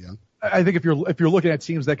he's not that young. I think if you're looking at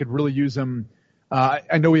teams that could really use him,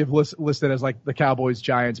 I know we have listed as like the Cowboys,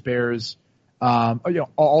 Giants, Bears,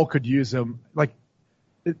 all could use him. Like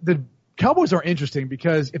the Cowboys are interesting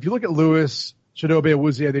because if you look at Lewis, Chidobe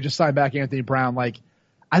Awuzie, they just signed back Anthony Brown. Like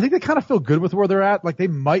I think they kind of feel good with where they're at. Like they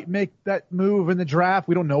might make that move in the draft.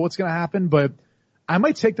 We don't know what's going to happen, but I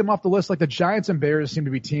might take them off the list. Like the Giants and Bears seem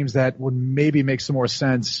to be teams that would maybe make some more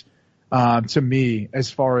sense to me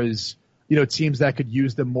as far as, teams that could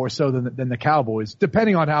use them more so than the Cowboys,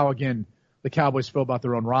 depending on how, again, the Cowboys feel about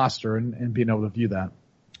their own roster and being able to view that.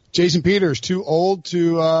 Jason Peters, too old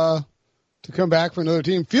to come back for another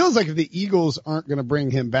team. Feels like if the Eagles aren't going to bring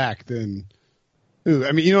him back, then who?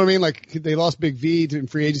 I mean, you know what I mean? Like they lost Big V in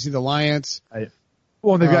free agency, the Lions.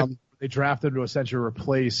 Well, they drafted to essentially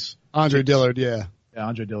replace Andre Dillard. Yeah,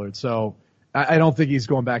 Andre Dillard. So I don't think he's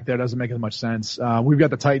going back there. It doesn't make as much sense. We've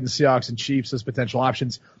got the Titans, Seahawks, and Chiefs as potential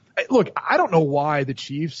options. Look, I don't know why the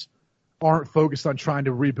Chiefs aren't focused on trying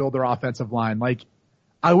to rebuild their offensive line. Like,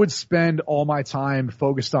 I would spend all my time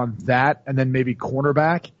focused on that and then maybe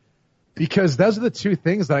cornerback because those are the two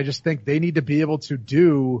things that I just think they need to be able to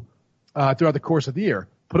do throughout the course of the year.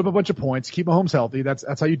 Put up a bunch of points, keep Mahomes healthy.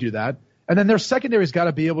 That's how you do that. And then their secondary's got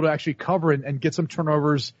to be able to actually cover and get some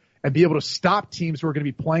turnovers and be able to stop teams who are going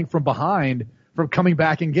to be playing from behind from coming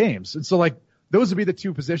back in games. And so, like, those would be the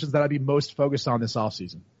two positions that I'd be most focused on this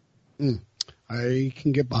offseason. I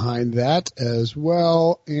can get behind that as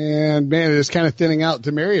well. And, man, it's kind of thinning out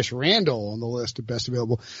Demarius Randall on the list of best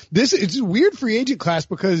available. It's a weird free agent class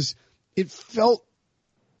because it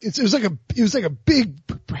was like a big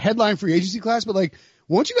headline free agency class, but, like,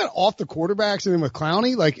 once you got off the quarterbacks and then with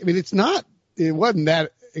Clowney, like, I mean, it wasn't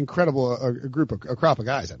that incredible a crop of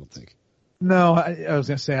guys, I don't think. No, I was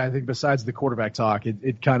going to say, I think besides the quarterback talk,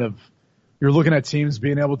 it kind of, you're looking at teams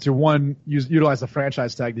being able to, utilize the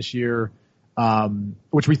franchise tag this year,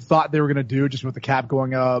 which we thought they were going to do just with the cap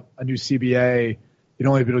going up, a new CBA. You'd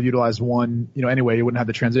only be able to utilize one, anyway, you wouldn't have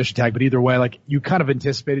the transition tag. But either way, like, you kind of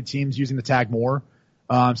anticipated teams using the tag more.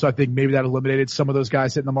 So I think maybe that eliminated some of those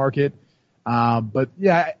guys hitting the market. But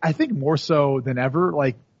yeah, I think more so than ever,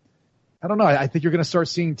 like, I don't know. I think you're going to start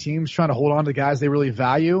seeing teams trying to hold on to guys they really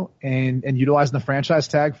value and utilizing the franchise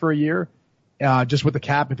tag for a year, just with the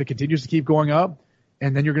cap if it continues to keep going up.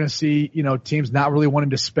 And then you're going to see, teams not really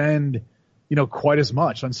wanting to spend, quite as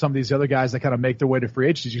much on some of these other guys that kind of make their way to free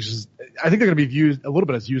agency. I think they're going to be viewed a little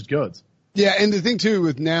bit as used goods. Yeah. And the thing too,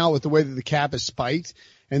 with the way that the cap is spiked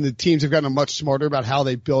and the teams have gotten much smarter about how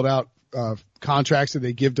they build out, contracts that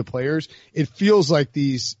they give to players, it feels like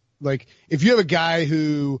if you have a guy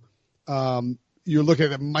who, you're looking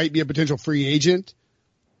at that might be a potential free agent,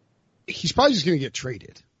 he's probably just going to get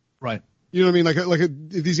traded. Right. You know what I mean? Like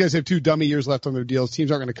if these guys have 2 dummy years left on their deals,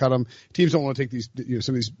 teams aren't going to cut them. Teams don't want to take these,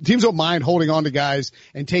 some of these teams don't mind holding on to guys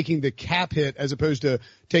and taking the cap hit as opposed to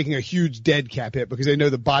taking a huge dead cap hit because they know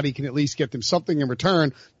the body can at least get them something in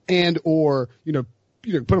return and, or,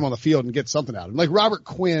 put them on the field and get something out of them. Like Robert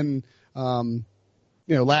Quinn, before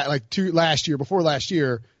last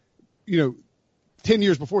year, 10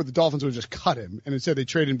 years before the Dolphins would have just cut him and instead they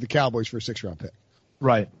traded him to the Cowboys for a 6th-round pick.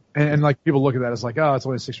 Right. And like people look at that as like, oh, it's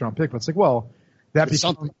only a 6th-round pick, but it's like, well, it's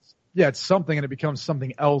something. Yeah, it's something, and it becomes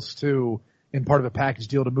something else too in part of a package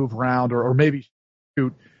deal to move around, or maybe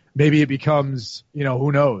it becomes,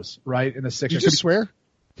 who knows, right? In the 6th. Did you just swear?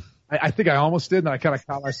 I think I almost did, and I kind of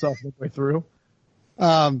caught myself midway through.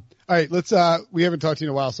 All right, let's. We haven't talked to you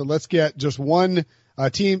in a while, so let's get just one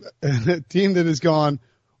team that has gone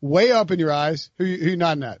way up in your eyes. Who you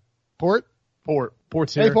nodding at? Port's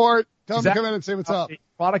here. Hey, Port. Tell them to come in and say what's up. A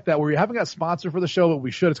product that we haven't got sponsored for the show, but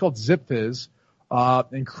we should. It's called Zip Fizz.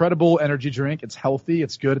 Incredible energy drink. It's healthy.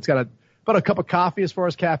 It's good. It's got about a cup of coffee as far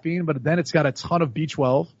as caffeine, but then it's got a ton of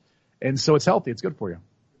B12, and so it's healthy. It's good for you.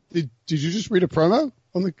 Did you just read a promo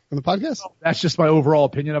on the podcast? That's just my overall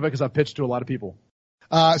opinion of it because I've pitched to a lot of people.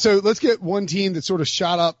 So let's get one team that sort of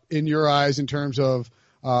shot up in your eyes in terms of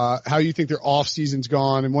how you think their off season's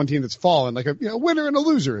gone, and one team that's fallen, like a winner and a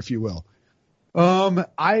loser, if you will.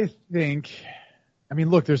 I mean,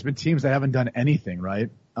 look, there's been teams that haven't done anything, right?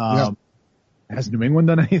 Has New England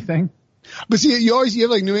done anything? But see, you have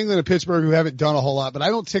like New England and Pittsburgh who haven't done a whole lot, but I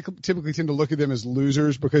don't typically tend to look at them as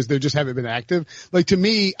losers because they just haven't been active. Like to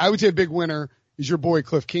me, I would say a big winner is your boy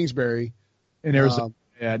Cliff Kingsbury in Arizona.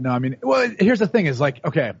 Yeah, no, I mean, well, here's the thing is like,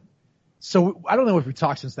 okay, so I don't know if we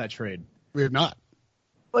talked since that trade. We have not.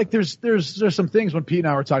 Like there's some things when Pete and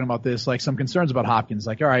I were talking about this, like some concerns about Hopkins.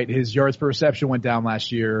 Like, all right, his yards per reception went down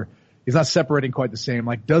last year. He's not separating quite the same.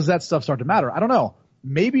 Like, does that stuff start to matter? I don't know.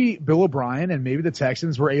 Maybe Bill O'Brien and maybe the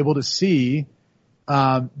Texans were able to see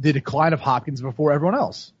the decline of Hopkins before everyone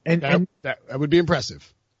else. And that would be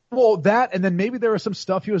impressive. Well, that, and then maybe there was some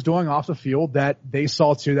stuff he was doing off the field that they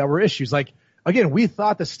saw too that were issues. Like, again, we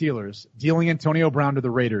thought the Steelers dealing Antonio Brown to the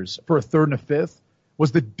Raiders for a 3rd and a 5th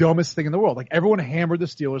was the dumbest thing in the world. Like, everyone hammered the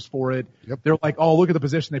Steelers for it. Yep. They're like, oh, look at the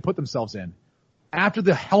position they put themselves in. After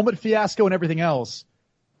the helmet fiasco and everything else,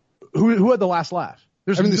 who had the last laugh?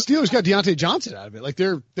 The Steelers got Deontay Johnson out of it. Like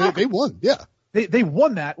they won. Yeah. They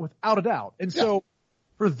won that without a doubt. And so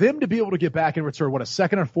for them to be able to get back and return, a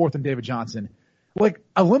 2nd and 4th in David Johnson, like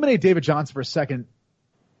eliminate David Johnson for a second,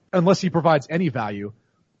 unless he provides any value.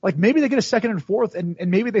 Like maybe they get a 2nd and 4th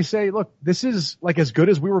and maybe they say, look, this is like as good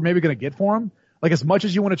as we were maybe going to get for him. Like as much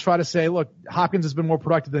as you want to try to say, look, Hopkins has been more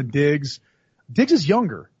productive than Diggs. Diggs is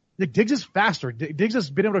younger. Diggs is faster. Diggs has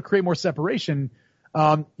been able to create more separation.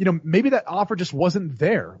 Maybe that offer just wasn't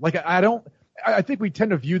there. Like I think we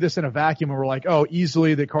tend to view this in a vacuum and we're like, oh,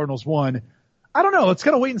 easily the Cardinals won. I don't know. Let's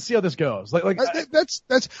kind of wait and see how this goes.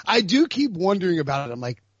 I do keep wondering about it. I'm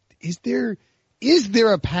like, is there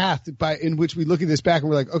a path in which we look at this back and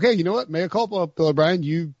we're like, okay, you know what? Mea culpa, Bill O'Brien,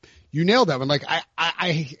 you nailed that one. Like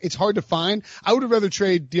it's hard to find. I would have rather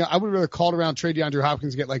called around, trade DeAndre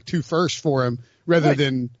Hopkins, and get like 2 firsts for him rather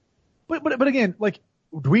than. But again, like,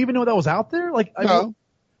 do we even know that was out there? Like, no.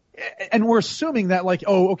 And we're assuming that like,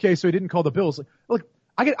 oh, okay, so he didn't call the Bills. Look,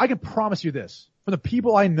 I can promise you this from the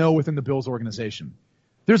people I know within the Bills organization.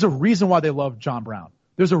 There's a reason why they loved John Brown.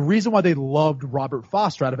 There's a reason why they loved Robert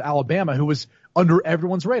Foster out of Alabama, who was under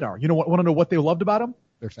everyone's radar. You know what? Want to know what they loved about him?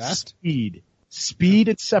 They're fast. Speed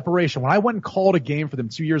and separation. When I went and called a game for them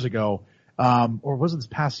 2 years ago, or was it this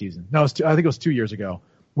past season? No, I think it was 2 years ago.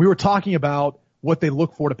 We were talking about what they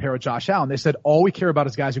look for to pair with Josh Allen. They said, all we care about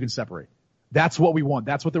is guys who can separate. That's what we want.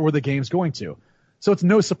 That's where the game's going to. So it's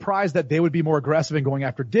no surprise that they would be more aggressive in going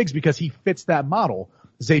after Diggs because he fits that model.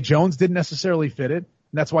 Zay Jones didn't necessarily fit it, and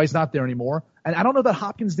that's why he's not there anymore. And I don't know that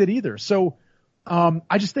Hopkins did either. So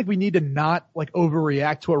I just think we need to not like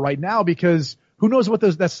overreact to it right now because who knows what that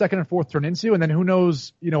 2nd and 4th turn into, and then who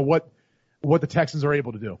knows, what the Texans are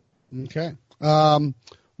able to do. Okay.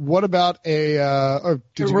 What about did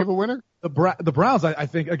you give a winner? The Browns, I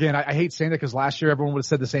think, again, I hate saying that because last year everyone would have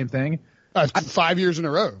said the same thing. 5 years in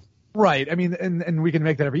a row. Right. I mean, and we can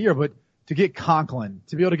make that every year, but to get Conklin,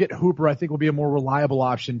 to be able to get Hooper, I think will be a more reliable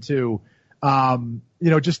option too.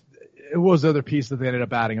 Just it was the other piece that they ended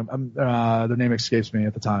up adding. Their name escapes me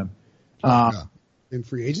at the time. In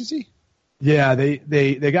free agency? Yeah,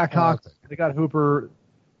 they got Conklin. They got Hooper.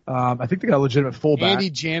 I think they got a legitimate fullback.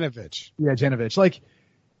 Andy Janovich. Yeah, Janovich. Like,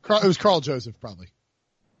 it was Carl Joseph, probably.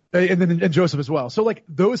 And Joseph as well. So like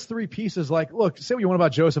those three pieces, like, look, say what you want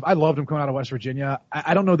about Joseph. I loved him coming out of West Virginia.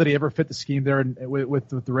 I don't know that he ever fit the scheme there with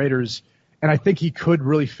the Raiders. And I think he could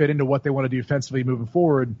really fit into what they want to do defensively moving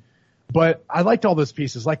forward. But I liked all those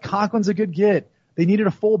pieces. Like Conklin's a good get. They needed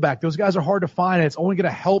a fullback. Those guys are hard to find, and it's only going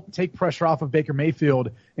to help take pressure off of Baker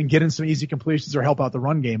Mayfield and get in some easy completions or help out the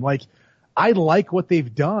run game. Like, I like what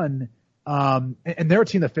they've done, and they're a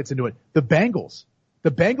team that fits into it. The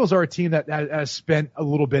Bengals are a team that has spent a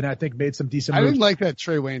little bit and I think made some decent moves. I didn't like that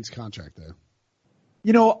Trey Waynes contract, though.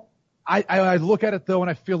 You know, I look at it, though,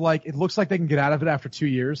 and I feel like it looks like they can get out of it after 2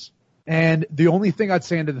 years. And the only thing I'd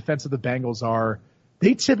say in the defense of the Bengals are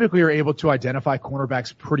they typically are able to identify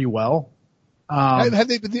cornerbacks pretty well. Have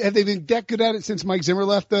they been that good at it since Mike Zimmer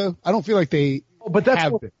left, though? I don't feel like they. But that's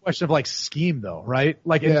a question of like scheme, though, right?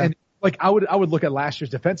 Like, yeah. and like I would look at last year's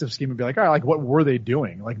defensive scheme and be like, all right, like what were they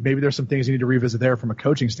doing? Like maybe there's some things you need to revisit there from a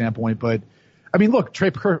coaching standpoint. But I mean, look, Trey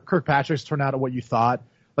Kirkpatrick's turned out at what you thought.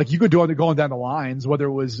 Like you could do it going down the lines, whether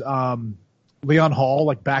it was Leon Hall,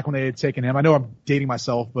 like back when they had taken him. I know I'm dating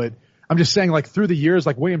myself, but I'm just saying, like through the years,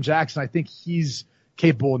 like William Jackson, I think he's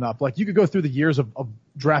capable enough. Like you could go through the years of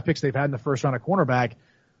draft picks they've had in the first round of cornerback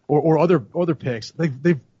or other picks.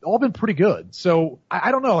 They've all been pretty good. So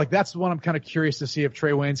I don't know. Like that's the one I'm kind of curious to see if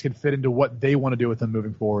Trey Waynes can fit into what they want to do with him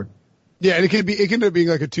moving forward. Yeah, and it can end up being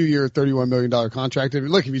like a 2-year, $31 million contract. And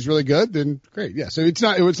look, if he's really good, then great. Yeah. So it's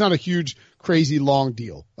not a huge, crazy long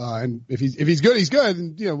deal. And if he's good, he's good.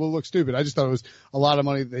 And, we'll look stupid. I just thought it was a lot of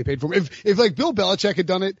money that they paid for him. If like Bill Belichick had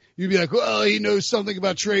done it, you'd be like, well, he knows something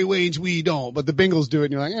about Trey Waynes. We don't. But the Bengals do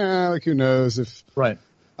it. And you're like, like who knows if. Right.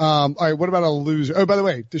 All right. What about a loser? Oh, by the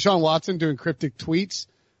way, Deshaun Watson doing cryptic tweets.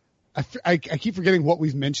 I keep forgetting what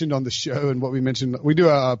we've mentioned on the show and what we mentioned. We do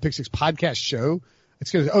a Pick Six podcast show.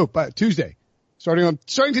 It's going to, Tuesday, starting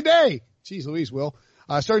today. Jeez Louise, Will.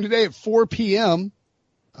 Starting today at 4 p.m.,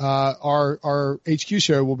 our HQ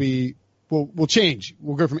show will change.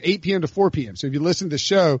 We'll go from 8 p.m. to 4 p.m. So if you listen to the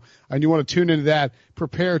show and you want to tune into that,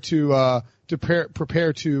 prepare to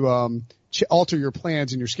alter your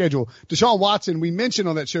plans and your schedule. Deshaun Watson, we mentioned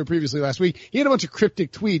on that show previously last week, he had a bunch of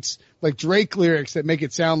cryptic tweets like Drake lyrics that make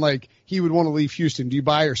it sound like he would want to leave Houston. Do you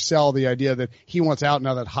buy or sell the idea that he wants out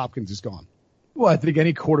now that Hopkins is gone? Well, I think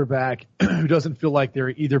any quarterback who doesn't feel like they're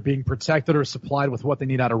either being protected or supplied with what they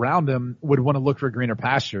need out around them would want to look for greener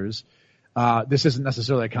pastures. This isn't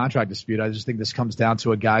necessarily a contract dispute. I just think this comes down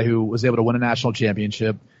to a guy who was able to win a national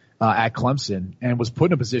championship at Clemson and was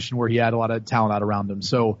put in a position where he had a lot of talent out around him.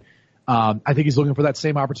 So I think he's looking for that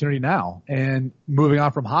same opportunity now. And moving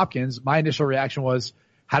on from Hopkins, my initial reaction was,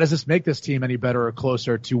 how does this make this team any better or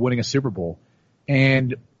closer to winning a Super Bowl?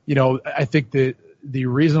 And, I think that the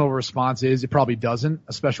reasonable response is it probably doesn't,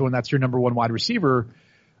 especially when that's your number one wide receiver.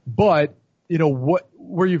 But,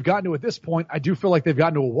 where you've gotten to at this point, I do feel like they've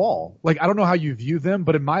gotten to a wall. Like, I don't know how you view them,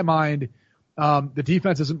 but in my mind, the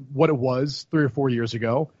defense isn't what it was 3 or 4 years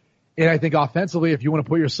ago. And I think offensively, if you want to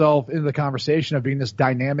put yourself into the conversation of being this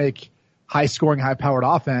dynamic, high-scoring, high-powered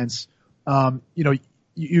offense,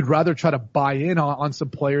 you'd rather try to buy in on some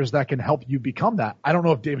players that can help you become that. I don't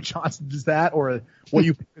know if David Johnson does that or what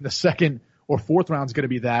you pick in the second or fourth round is going to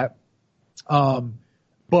be that.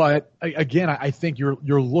 But again, I think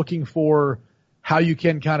you're looking for how you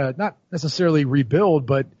can kind of not necessarily rebuild,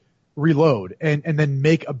 but reload and then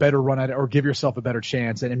make a better run at it or give yourself a better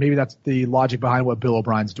chance. And maybe that's the logic behind what Bill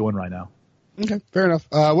O'Brien's doing right now. Okay, fair enough.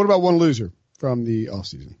 What about one loser from the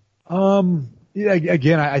offseason? Yeah,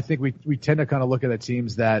 again, I think we tend to kind of look at the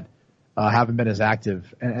teams that haven't been as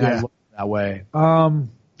active and I look that way.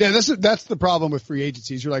 That's the problem with free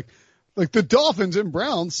agencies. You're like the Dolphins and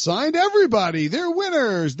Browns signed everybody. They're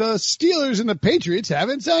winners. The Steelers and the Patriots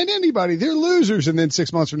haven't signed anybody. They're losers. And then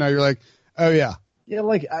 6 months from now, you're like, oh yeah. Yeah,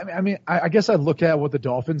 like I guess I look at what the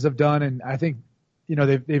Dolphins have done, and I think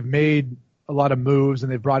they've made a lot of moves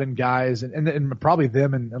and they've brought in guys, and probably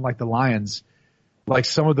them and like the Lions, like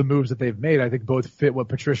some of the moves that they've made, I think both fit what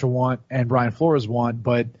Patricia want and Brian Flores want.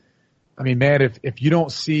 But I mean, man, if you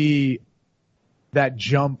don't see that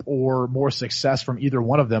jump or more success from either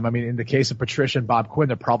one of them, I mean, in the case of Patricia and Bob Quinn,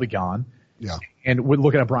 they're probably gone. Yeah. And we're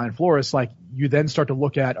looking at Brian Flores, like you then start to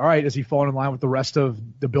look at, all right, is he falling in line with the rest of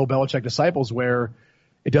the Bill Belichick disciples where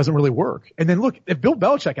it doesn't really work? And then look, if Bill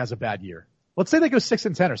Belichick has a bad year, let's say they go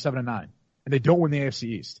 6-10 or 7-9 and they don't win the AFC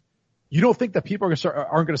East. You don't think that people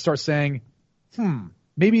aren't going to start saying,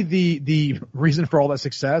 maybe the reason for all that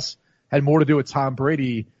success had more to do with Tom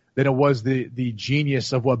Brady than it was the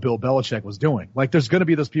genius of what Bill Belichick was doing. Like there's going to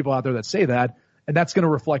be those people out there that say that, and that's going to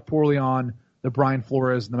reflect poorly on the Brian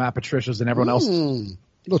Flores and the Matt Patricias and everyone else.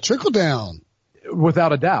 Little trickle down.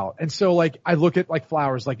 Without a doubt. And so like I look at like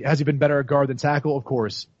Flowers, like has he been better at guard than tackle? Of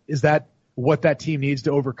course. Is that what that team needs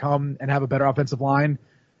to overcome and have a better offensive line?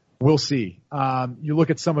 We'll see. You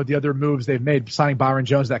look at some of the other moves they've made, signing Byron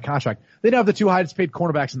Jones, that contract. They now have the two highest paid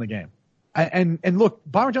cornerbacks in the game. And look,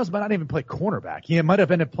 Byron Jones might not even play cornerback. He might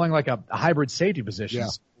have ended up playing like a hybrid safety position. Yeah.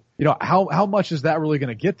 You know, how much is that really going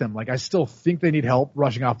to get them? Like, I still think they need help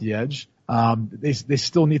rushing off the edge. They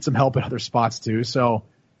still need some help in other spots too. So,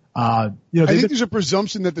 I think there's a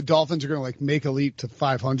presumption that the Dolphins are going to like make a leap to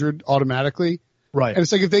 500 automatically. Right. And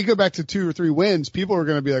it's like if they go back to 2 or 3 wins, people are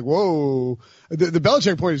going to be like, whoa. The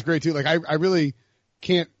Belichick point is great too. Like, I really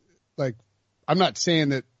can't, like, I'm not saying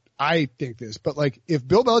that I think this, but like if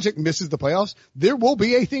Bill Belichick misses the playoffs, there will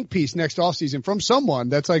be a think piece next offseason from someone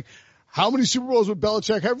that's like, how many Super Bowls would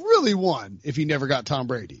Belichick have really won if he never got Tom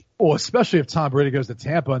Brady? Well, especially if Tom Brady goes to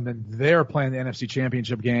Tampa and then they're playing the NFC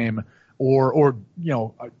Championship game or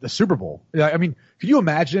the Super Bowl. I mean, could you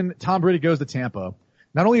imagine Tom Brady goes to Tampa?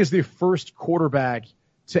 Not only is the first quarterback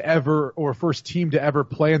to ever or first team to ever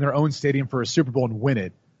play in their own stadium for a Super Bowl and win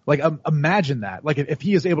it. Like, imagine that. Like, if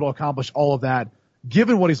he is able to accomplish all of that,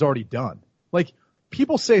 given what he's already done. Like,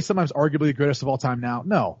 people say sometimes arguably the greatest of all time now.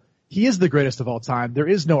 No, he is the greatest of all time. There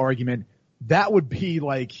is no argument. That would be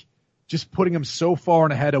like just putting him so far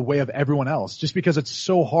and ahead away of everyone else just because it's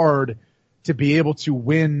so hard to be able to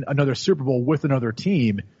win another Super Bowl with another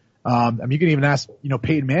team. I mean, you can even ask,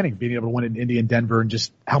 Peyton Manning being able to win in Indy and Denver and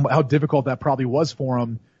just how difficult that probably was for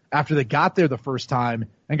him after they got there the first time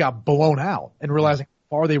and got blown out and realizing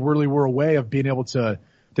how far they really were away of being able to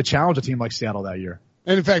challenge a team like Seattle that year.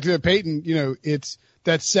 And in fact, Peyton, it's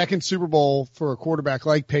that second Super Bowl for a quarterback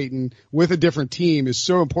like Peyton with a different team is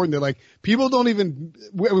so important that like people don't even,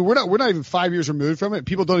 we're not even 5 years removed from it.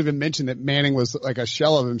 People don't even mention that Manning was like a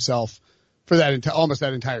shell of himself for that almost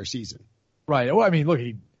that entire season. Right. Well, I mean, look,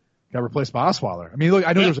 he got replaced by Osweiler. I mean, look,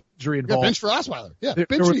 I know there's an injury involved. Yeah, bench for Osweiler. Yeah,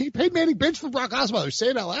 he paid Manning bench for Brock Osweiler. Say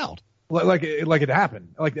it out loud. Like it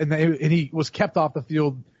happened. Like, and he was kept off the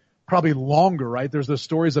field probably longer, right? There's those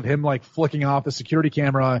stories of him like flicking off the security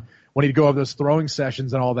camera when he'd go over those throwing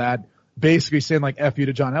sessions and all that, basically saying like F you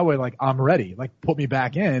to John Elway, like I'm ready, like put me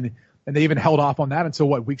back in. And they even held off on that until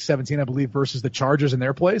week 17, I believe, versus the Chargers in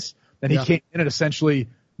their place. Then he came in and essentially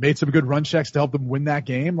made some good run checks to help them win that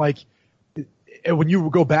game. Like, when you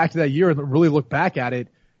go back to that year and really look back at it,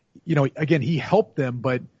 again, he helped them,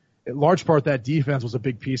 but in large part that defense was a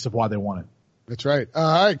big piece of why they won it. That's right.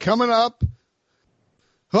 All right, coming up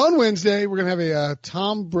on Wednesday, we're going to have a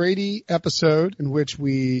Tom Brady episode in which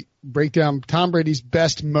we break down Tom Brady's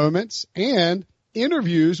best moments and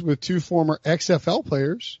interviews with 2 former XFL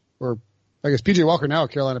players, or I guess PJ Walker, now a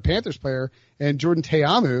Carolina Panthers player, and Jordan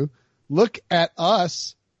Teamu. Look at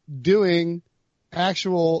us doing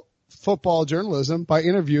actual football journalism by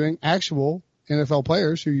interviewing actual NFL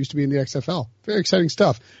players who used to be in the XFL. Very exciting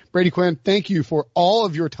stuff. Brady Quinn, thank you for all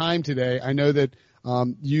of your time today. I know that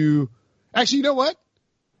you know what?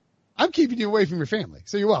 I'm keeping you away from your family,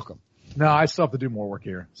 so you're welcome. No, I still have to do more work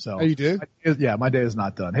here. So you do? Yeah, my day is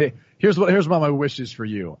not done. Hey, here's one of my wishes for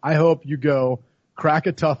you. I hope you go crack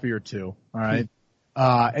a toughie or 2. All right.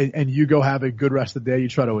 And you go have a good rest of the day. You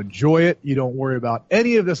try to enjoy it. You don't worry about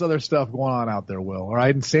any of this other stuff going on out there, Will. All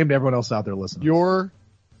right. And same to everyone else out there listening.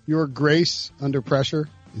 Your grace under pressure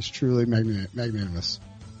is truly magnanimous.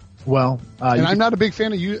 Well, and I'm not a big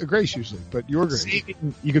fan of Grace usually, but your Grace.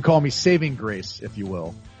 You could call me Saving Grace, if you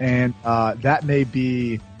will. And, there may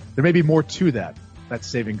be more to that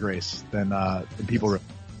Saving Grace than people.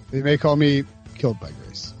 They may call me Killed by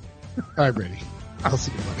Grace. All right, Brady. I'll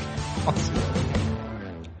see you, buddy. I'll see you.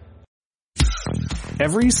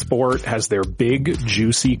 Every sport has their big,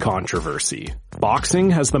 juicy controversy. Boxing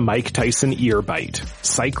has the Mike Tyson ear bite.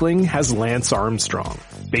 Cycling has Lance Armstrong.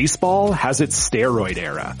 Baseball has its steroid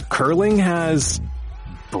era. Curling has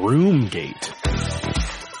Broomgate.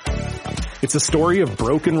 It's a story of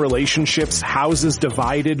broken relationships, houses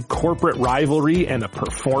divided, corporate rivalry, and a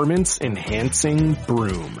performance-enhancing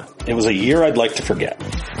broom. It was a year I'd like to forget.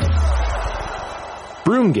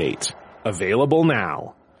 Broomgate. Available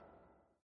now.